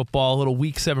Night Football, a little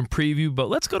Week 7 preview, but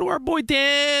let's go to our boy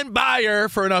Dan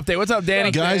Byer for an update. What's up,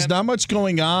 Danny? Guys, not much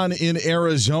going on in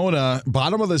Arizona.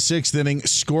 Bottom of the 6th inning,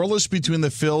 scoreless between the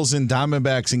Phils and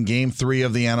Diamondbacks in Game 3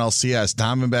 of the NLCS.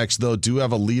 Diamondbacks, though, do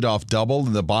have a leadoff double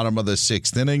in the bottom of the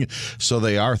 6th inning, so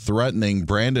they are threatening.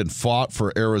 Brandon Pfaadt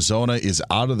for Arizona is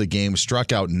out of the game,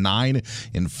 struck out 9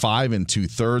 in 5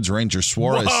 2/3. Ranger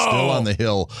Suarez still on the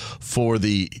hill for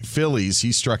the Phillies.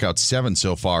 He struck out 7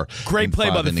 so far. Great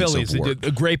play by the Phillies. A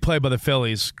great play by the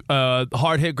Phillies.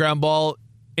 Hard hit ground ball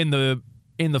in the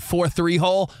 4-3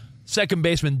 hole. Second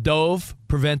baseman dove,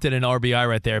 prevented an RBI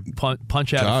right there.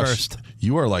 Punch out at first.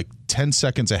 You are like 10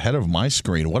 seconds ahead of my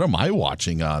screen. What am I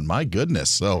watching on? My goodness.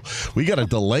 So we got a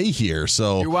delay here.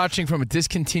 So you're watching from a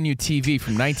discontinued TV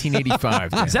from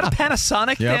 1985. Is that a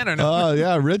Panasonic, Dan, or no?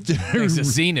 Yeah, Rich. It's a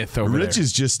Zenith over Rich there.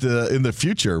 is just in the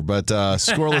future, but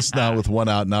scoreless now with one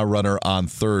out. Now runner on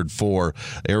third for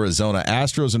Arizona.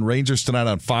 Astros and Rangers tonight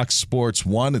on Fox Sports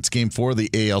 1. It's game 4 of the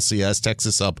ALCS.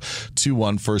 Texas up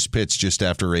 2-1. First pitch just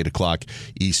after 8 o'clock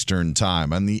Eastern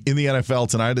time. In the NFL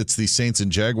tonight, it's the Saints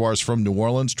and Jaguars from New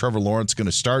Orleans. Trevor Lawrence going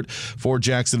to start for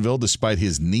Jacksonville despite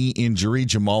his knee injury.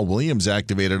 Jamal Williams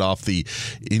activated off the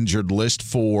injured list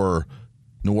for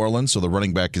New Orleans, so the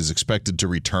running back is expected to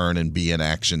return and be in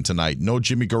action tonight. No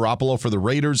Jimmy Garoppolo for the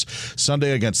Raiders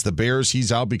Sunday against the Bears.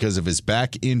 He's out because of his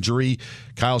back injury.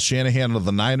 Kyle Shanahan of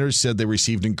the Niners said they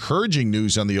received encouraging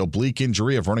news on the oblique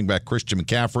injury of running back Christian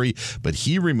McCaffrey, but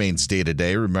he remains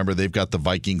day-to-day. Remember, they've got the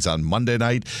Vikings on Monday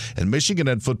night. And Michigan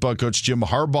head football coach Jim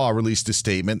Harbaugh released a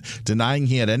statement denying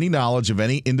he had any knowledge of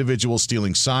any individual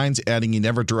stealing signs, adding he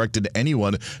never directed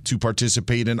anyone to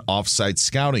participate in off-site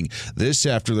scouting. This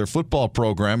after their football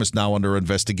program is now under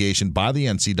investigation by the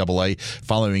NCAA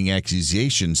following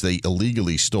accusations they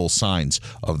illegally stole signs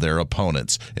of their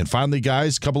opponents. And finally,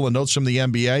 guys, a couple of notes from the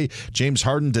NBA. James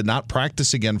Harden did not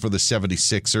practice again for the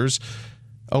 76ers.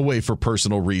 Away for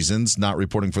personal reasons, not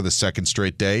reporting for the second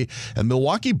straight day. And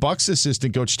Milwaukee Bucks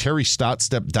assistant coach Terry Stott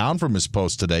stepped down from his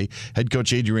post today. Head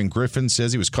coach Adrian Griffin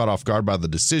says he was caught off guard by the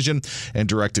decision and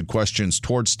directed questions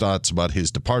towards Stotts about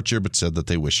his departure, but said that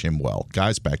they wish him well.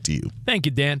 Guys, back to you. Thank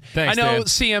you, Dan. Thanks, I know Dan.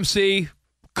 CMC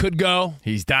could go.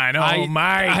 He's dying.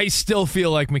 I still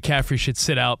feel like McCaffrey should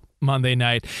sit out Monday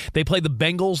night. They play the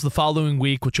Bengals the following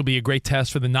week, which will be a great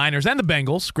test for the Niners and the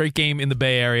Bengals. Great game in the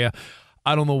Bay Area.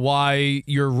 I don't know why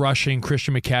you're rushing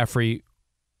Christian McCaffrey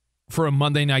for a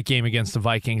Monday night game against the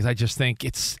Vikings. I just think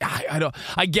it's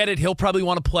I get it. He'll probably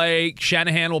want to play.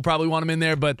 Shanahan will probably want him in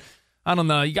there, but I don't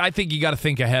know. I think you got to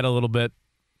think ahead a little bit.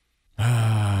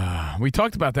 We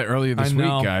talked about that earlier this week,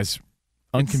 guys.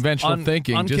 Unconventional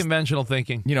thinking. Unconventional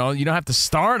thinking. You know, you don't have to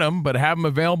start him, but have him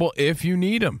available if you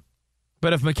need him.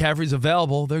 But if McCaffrey's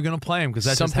available, they're going to play him because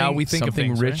that's just how we think of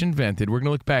things. Something Rich right? invented. We're going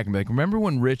to look back and be like, remember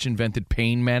when Rich invented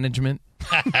pain management?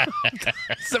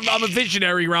 I'm a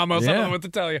visionary, Ramos. I don't know what to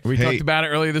tell you. We talked about it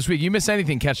earlier this week. You miss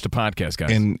anything, catch the podcast,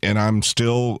 guys. And I'm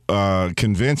still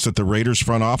convinced that the Raiders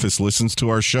front office listens to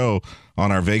our show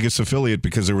on our Vegas affiliate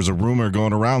because there was a rumor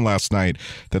going around last night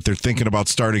that they're thinking about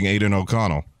starting Aiden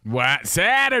O'Connell. What?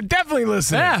 They're definitely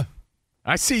listening. Yeah.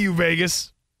 I see you,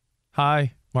 Vegas.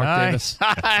 Hi. Mark Davis.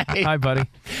 Hi, buddy.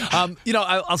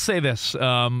 I'll say this.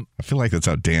 I feel like that's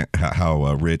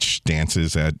how Rich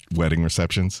dances at wedding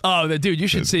receptions. Oh, dude, you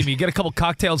should see me. Get a couple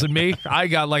cocktails in me.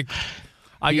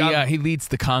 He leads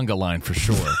the conga line for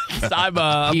sure.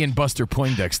 He and Buster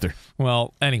Poindexter.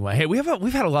 Well, anyway, hey, we've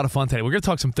had a lot of fun today. We're going to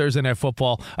talk some Thursday Night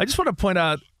Football. I just want to point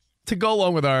out, to go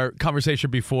along with our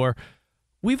conversation before,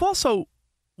 we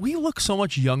look so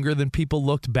much younger than people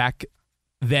looked back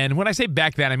then. When I say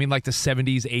back then, I mean like the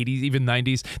 70s, 80s, even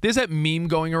 90s. There's that meme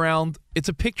going around. It's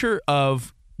a picture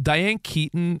of Diane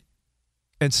Keaton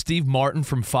and Steve Martin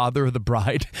from Father of the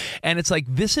Bride. And it's like,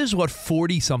 this is what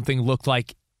 40-something looked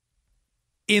like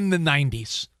in the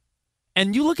 90s.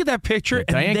 And you look at that picture,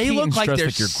 and they look like they're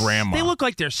your grandma. They look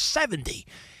like they're 70.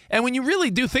 And when you really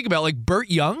do think about it, like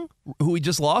Burt Young, who we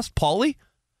just lost, Paulie,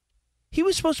 he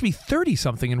was supposed to be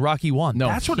 30-something in Rocky 1.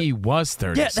 No, he was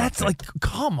 30. Yeah, that's like,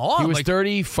 come on. He was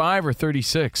 35 or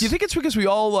 36. Do you think it's because we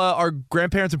all, our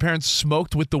grandparents and parents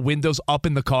smoked with the windows up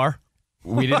in the car?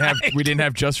 We didn't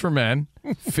have Just for Men.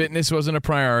 Fitness wasn't a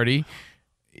priority.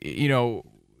 You know,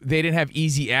 they didn't have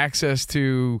easy access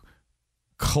to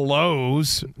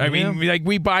clothes. I mean, like,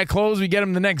 we buy clothes, we get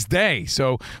them the next day.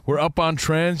 So we're up on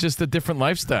trends, just a different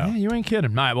lifestyle. Yeah, you ain't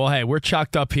kidding. All right, well, hey, we're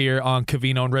chalked up here on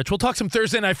Covino and Rich. We'll talk some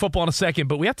Thursday Night Football in a second,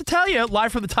 but we have to tell you,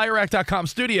 live from the TireRack.com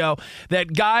studio,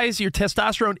 that, guys, your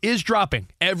testosterone is dropping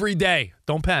every day.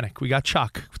 Don't panic. We got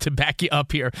Chuck to back you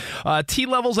up here. T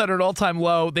levels at an all-time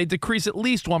low. They decrease at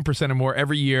least 1% or more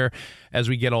every year as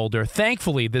we get older.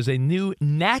 Thankfully, there's a new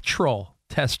natural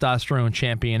testosterone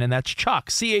champion, and that's Chuck,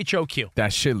 CHOQ.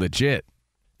 That shit legit.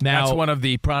 Now, that's one of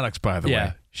the products, by the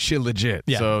way. Shit legit.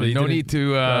 Yeah, so no need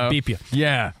to beep you.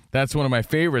 Yeah, that's one of my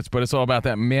favorites, but it's all about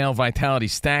that male vitality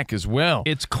stack as well.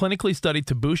 It's clinically studied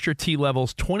to boost your T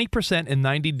levels 20% in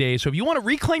 90 days. So if you want to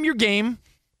reclaim your game,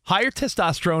 higher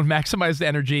testosterone, maximize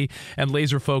energy, and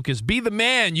laser focus, be the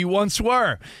man you once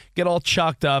were. Get all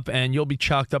chalked up, and you'll be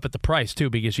chalked up at the price, too,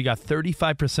 because you got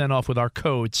 35% off with our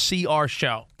code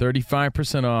CRSHOW.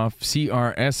 35% off,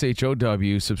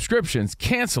 CRSHOW. Subscriptions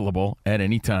cancelable at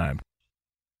any time.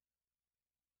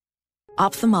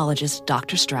 Ophthalmologist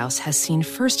Dr. Strauss has seen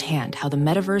firsthand how the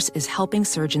metaverse is helping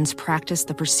surgeons practice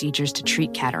the procedures to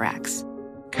treat cataracts.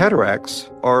 Cataracts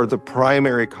are the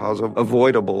primary cause of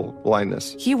avoidable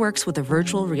blindness. He works with a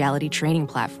virtual reality training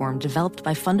platform developed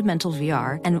by Fundamental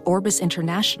VR and Orbis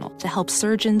International to help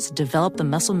surgeons develop the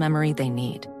muscle memory they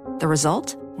need. The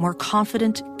result? More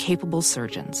confident, capable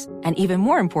surgeons. And even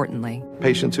more importantly,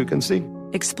 patients who can see.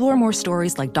 Explore more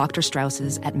stories like Dr.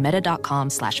 Strauss's at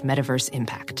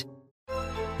meta.com/metaverseimpact.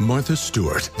 Martha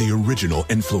Stewart, the original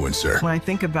influencer. When I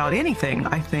think about anything,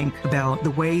 I think about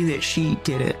the way that she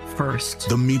did it first.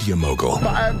 The media mogul.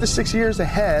 5 to 6 years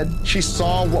ahead, she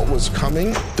saw what was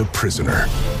coming. The prisoner.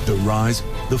 The rise,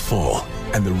 the fall,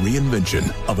 and the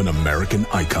reinvention of an American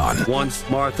icon. Once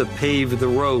Martha paved the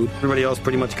road, everybody else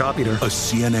pretty much copied her. A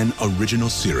CNN original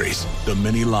series, The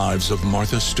Many Lives of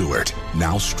Martha Stewart,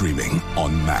 now streaming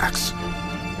on Max.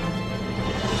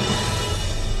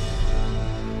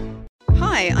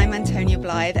 Hi, I'm Antonia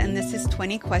Blythe, and this is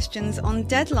 20 Questions on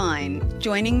Deadline.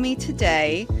 Joining me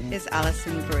today is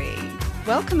Alison Brie.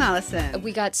 Welcome, Alison.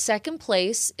 We got second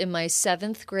place in my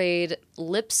 7th grade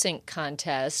lip sync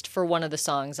contest for one of the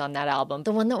songs on that album.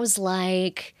 The one that was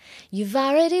like, "You've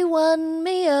already won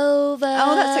me over."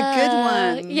 Oh, that's a good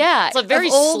one. Yeah. It's a very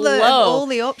of all slow. Of all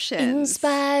the options. In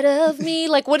spite of me.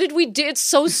 Like, what did we do? It's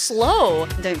so slow.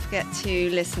 Don't forget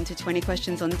to listen to 20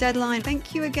 Questions on Deadline.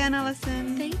 Thank you again,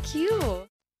 Alison. Thank you.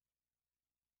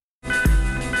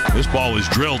 This ball is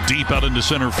drilled deep out into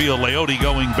center field. Leote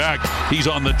going back. He's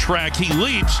on the track. He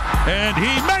leaps, and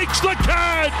he makes the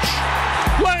catch!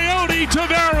 Leote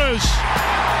Taveras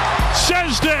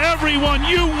says to everyone,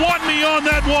 you want me on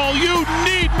that wall. You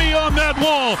need me on that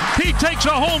wall. He takes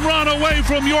a home run away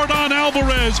from Yordan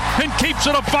Alvarez and keeps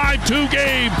it a 5-2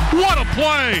 game. What a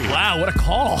play! Wow, what a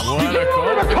call. What a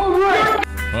call.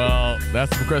 Well,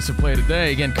 that's the Progressive Play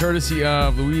today. Again, courtesy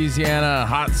of Louisiana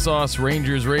Hot Sauce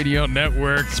Rangers Radio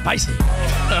Network. Spicy.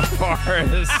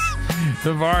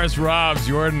 Tavares robs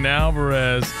Yordan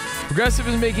Alvarez. Progressive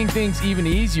is making things even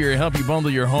easier to help you bundle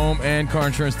your home and car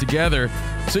insurance together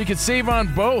so you can save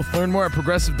on both. Learn more at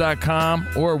Progressive.com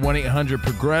or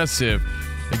 1-800-PROGRESSIVE.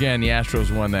 Again, the Astros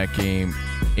won that game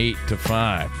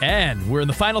 8-5. And we're in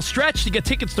the final stretch to get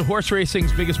tickets to horse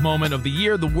racing's biggest moment of the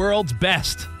year. The world's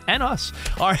best, and us,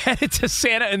 are headed to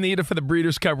Santa Anita for the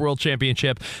Breeders' Cup World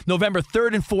Championship. November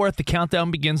 3rd and 4th, the countdown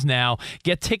begins now.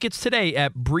 Get tickets today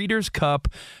at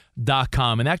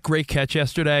breederscup.com. And that great catch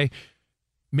yesterday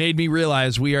made me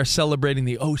realize we are celebrating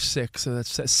the 06. So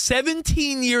that's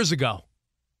 17 years ago.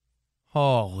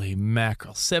 Holy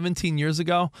mackerel. 17 years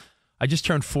ago. I just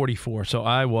turned 44, so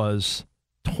I was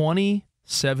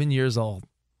 27 years old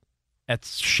at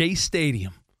Shea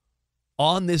Stadium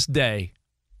on this day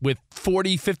with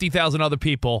 40, 50,000 other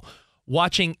people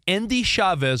watching Endy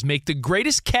Chavez make the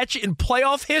greatest catch in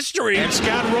playoff history. And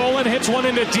Scott Rowland hits one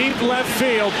into deep left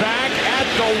field. Back at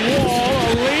the wall,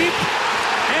 a leap,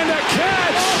 and a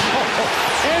catch.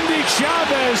 Endy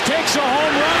Chavez takes a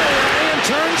home run away and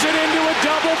turns it into a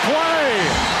double play.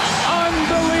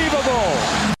 Unbelievable.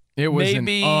 It was an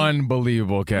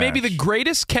unbelievable catch. Maybe the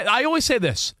greatest catch. I always say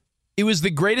this. It was the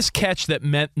greatest catch that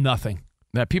meant nothing.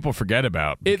 That people forget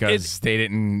about because they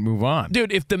didn't move on.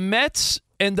 Dude, if the Mets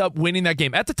end up winning that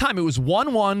game, at the time it was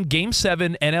 1-1, Game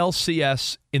 7,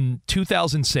 NLCS in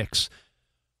 2006.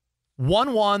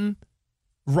 1-1,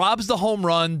 robs the home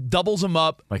run, doubles him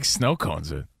up. Like snow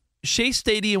cones it. Shea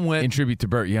Stadium went... In tribute to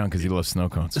Burt Young because he loves snow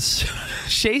cones.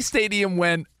 Shea Stadium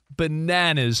went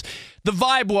bananas. The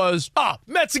vibe was,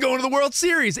 Mets are going to the World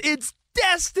Series. It's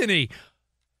destiny.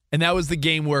 And that was the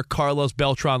game where Carlos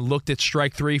Beltran looked at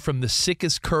strike 3 from the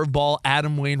sickest curveball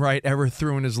Adam Wainwright ever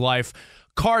threw in his life.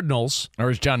 Cardinals. Or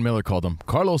as John Miller called him,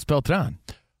 Carlos Beltran.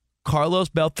 Carlos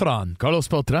Beltran. Carlos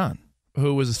Beltran.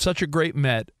 Who was such a great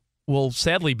Met, will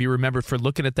sadly be remembered for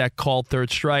looking at that called third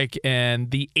strike,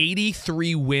 and the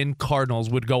 83-win Cardinals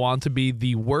would go on to be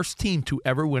the worst team to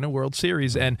ever win a World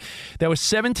Series. And that was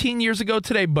 17 years ago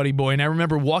today, buddy boy, and I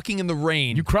remember walking in the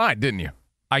rain. You cried, didn't you?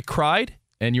 I cried.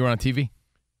 And you were on TV?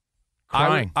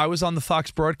 Crying. I was on the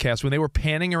Fox broadcast. When they were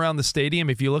panning around the stadium,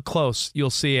 if you look close, you'll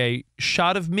see a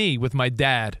shot of me with my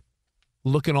dad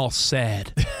looking all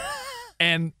sad.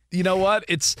 And you know what?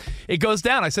 It goes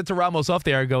down. I said to Ramos off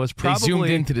there, I go, it's probably... They zoomed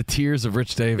into the tears of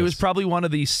Rich Davis. It was probably one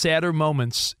of the sadder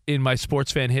moments in my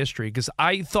sports fan history because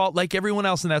I thought, like everyone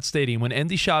else in that stadium, when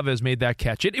Endy Chavez made that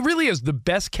catch, it really is the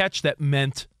best catch that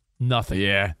meant nothing.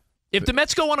 Yeah. If the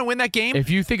Mets go on to win that game... If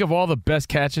you think of all the best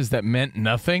catches that meant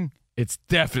nothing... It's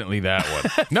definitely that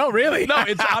one. No, really? No,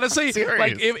 it's honestly,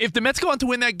 like, if the Mets go on to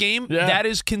win that game, that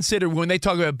is considered, when they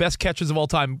talk about best catches of all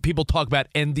time, people talk about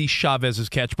Endy Chavez's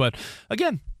catch. But,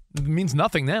 again, It means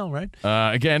nothing now, right?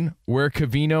 Again, we're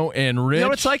Covino and Rich. You know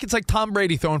what it's like? It's like Tom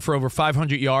Brady throwing for over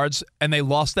 500 yards, and they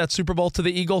lost that Super Bowl to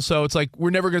the Eagles, so it's like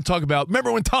we're never going to talk about,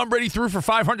 remember when Tom Brady threw for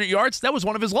 500 yards? That was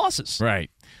one of his losses. Right.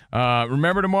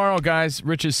 Remember tomorrow, guys,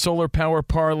 Rich's Solar Power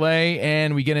Parlay,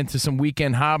 and we get into some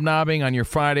weekend hobnobbing on your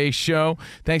Friday show.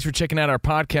 Thanks for checking out our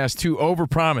podcast, too,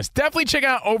 Overpromised. Definitely check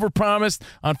out Overpromised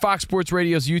on Fox Sports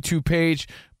Radio's YouTube page.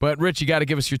 But, Rich, you got to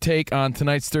give us your take on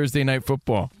tonight's Thursday Night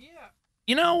Football.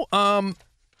 You know,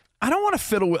 I don't want to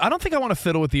fiddle with. I don't think I want to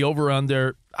fiddle with the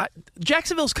over/under.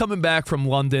 Jacksonville's coming back from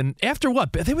London after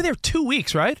what? They were there 2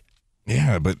 weeks, right?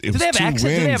 Yeah, but it was 2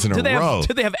 wins in a row.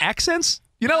 Do they have accents?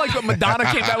 You know, like what Madonna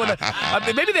came out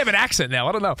with. Maybe they have an accent now.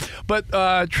 I don't know.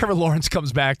 But Trevor Lawrence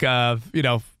comes back,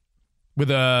 with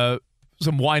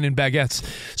some wine and baguettes.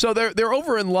 So they're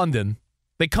over in London.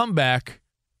 They come back.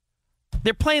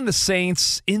 They're playing the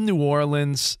Saints in New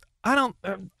Orleans.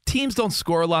 Teams don't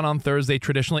score a lot on Thursday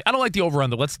traditionally. I don't like the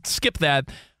over/under. Let's skip that.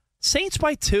 Saints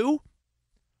by 2.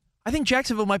 I think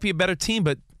Jacksonville might be a better team,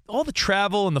 but all the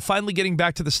travel and the finally getting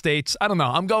back to the States, I don't know.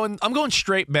 I'm going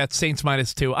straight bet Saints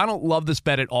 -2. I don't love this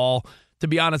bet at all. To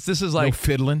be honest, this is like no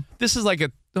fiddling. This is like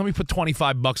let me put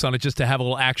 $25 on it just to have a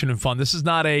little action and fun. This is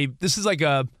a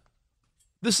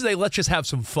let's just have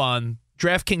some fun.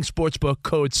 DraftKings Sportsbook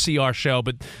code CR show.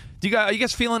 But are you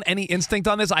guys feeling any instinct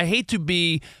on this? I hate to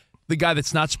be the guy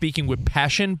that's not speaking with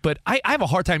passion, but I have a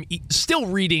hard time still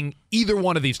reading either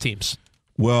one of these teams.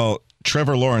 Well,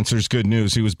 Trevor Lawrence, there's good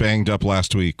news. He was banged up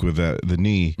last week with the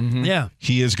knee. Mm-hmm. Yeah.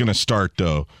 He is going to start,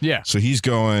 though. Yeah. So he's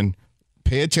going.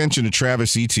 Pay attention to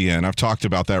Travis Etienne. I've talked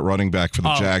about that running back for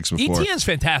the Jags before. Etienne's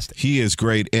fantastic. He is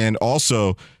great. And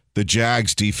also, the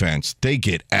Jags defense, they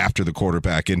get after the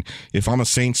quarterback. And if I'm a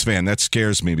Saints fan, that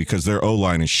scares me because their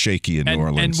O-line is shaky in New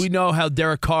Orleans. And we know how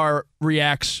Derek Carr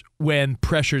reacts when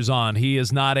pressure's on. He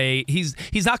is not he's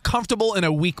not comfortable in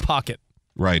a weak pocket.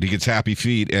 Right. He gets happy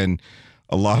feet. And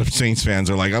a lot of Saints fans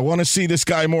are like, I want to see this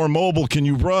guy more mobile. Can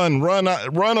you run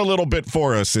a little bit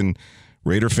for us? And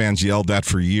Raider fans yelled that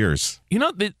for years. You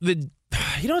know,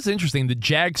 what's interesting? The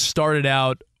Jags started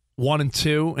out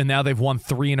 1-2, and now they've won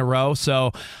 3 in a row.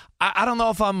 So I don't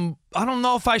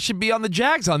know if I should be on the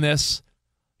Jags on this.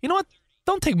 You know what?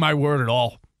 Don't take my word at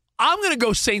all. I'm going to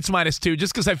go Saints -2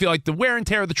 just because I feel like the wear and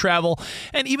tear of the travel.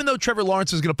 And even though Trevor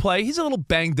Lawrence is going to play, he's a little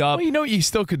banged up. Well, you know what you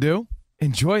still could do?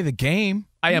 Enjoy the game.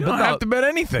 I am, you don't have to bet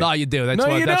anything. No, you do.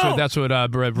 That's what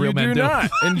real men do.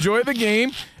 Not. Enjoy the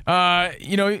game.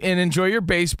 And enjoy your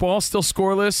baseball. Still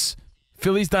scoreless.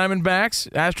 Phillies,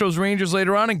 Diamondbacks, Astros, Rangers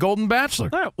later on, and Golden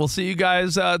Bachelor. All right, we'll see you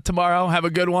guys tomorrow. Have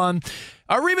a good one.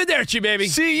 Arrivederci, baby.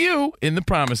 See you in the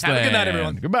promised land. Have a good night,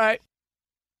 everyone. Goodbye.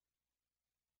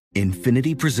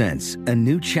 Infiniti presents a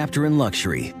new chapter in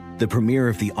luxury, the premiere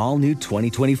of the all-new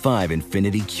 2025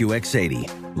 Infiniti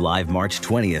QX80, live March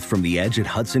 20th from the Edge at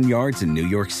Hudson Yards in New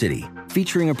York City,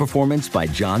 featuring a performance by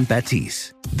John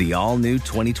Batiste. The all-new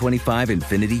 2025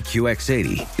 Infiniti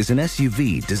QX80 is an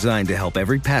SUV designed to help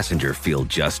every passenger feel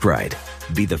just right.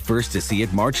 Be the first to see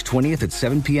it March 20th at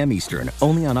 7 p.m. Eastern,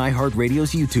 only on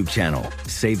iHeartRadio's YouTube channel.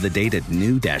 Save the date at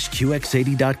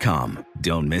new-QX80.com.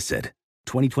 Don't miss it.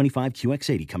 2025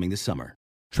 QX80 coming this summer.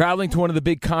 Traveling to one of the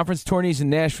big conference tourneys in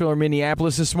Nashville or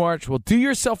Minneapolis this March? Well, do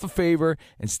yourself a favor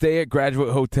and stay at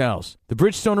Graduate Hotels. The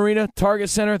Bridgestone Arena, Target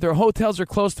Center, their hotels are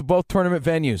close to both tournament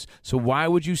venues, so why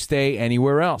would you stay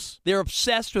anywhere else? They're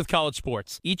obsessed with college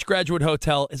sports. Each Graduate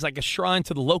Hotel is like a shrine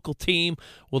to the local team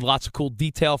with lots of cool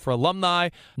detail for alumni,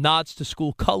 nods to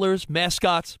school colors,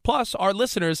 mascots. Plus, our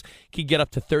listeners can get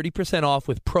up to 30% off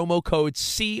with promo code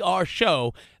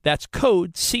CRSHOW. That's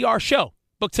code CRSHOW.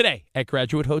 Book today at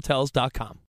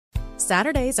graduatehotels.com.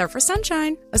 Saturdays are for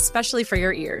sunshine, especially for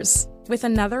your ears. With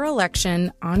another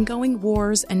election, ongoing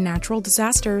wars, and natural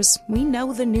disasters, we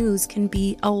know the news can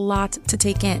be a lot to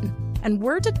take in. And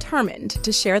we're determined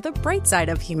to share the bright side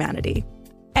of humanity.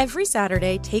 Every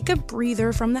Saturday, take a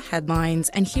breather from the headlines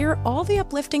and hear all the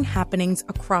uplifting happenings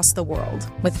across the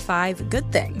world with 5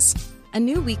 Good Things, a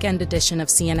new weekend edition of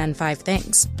CNN 5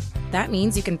 Things. That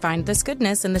means you can find this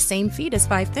goodness in the same feed as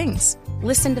 5 Things.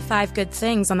 Listen to 5 Good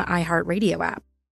Things on the iHeartRadio app,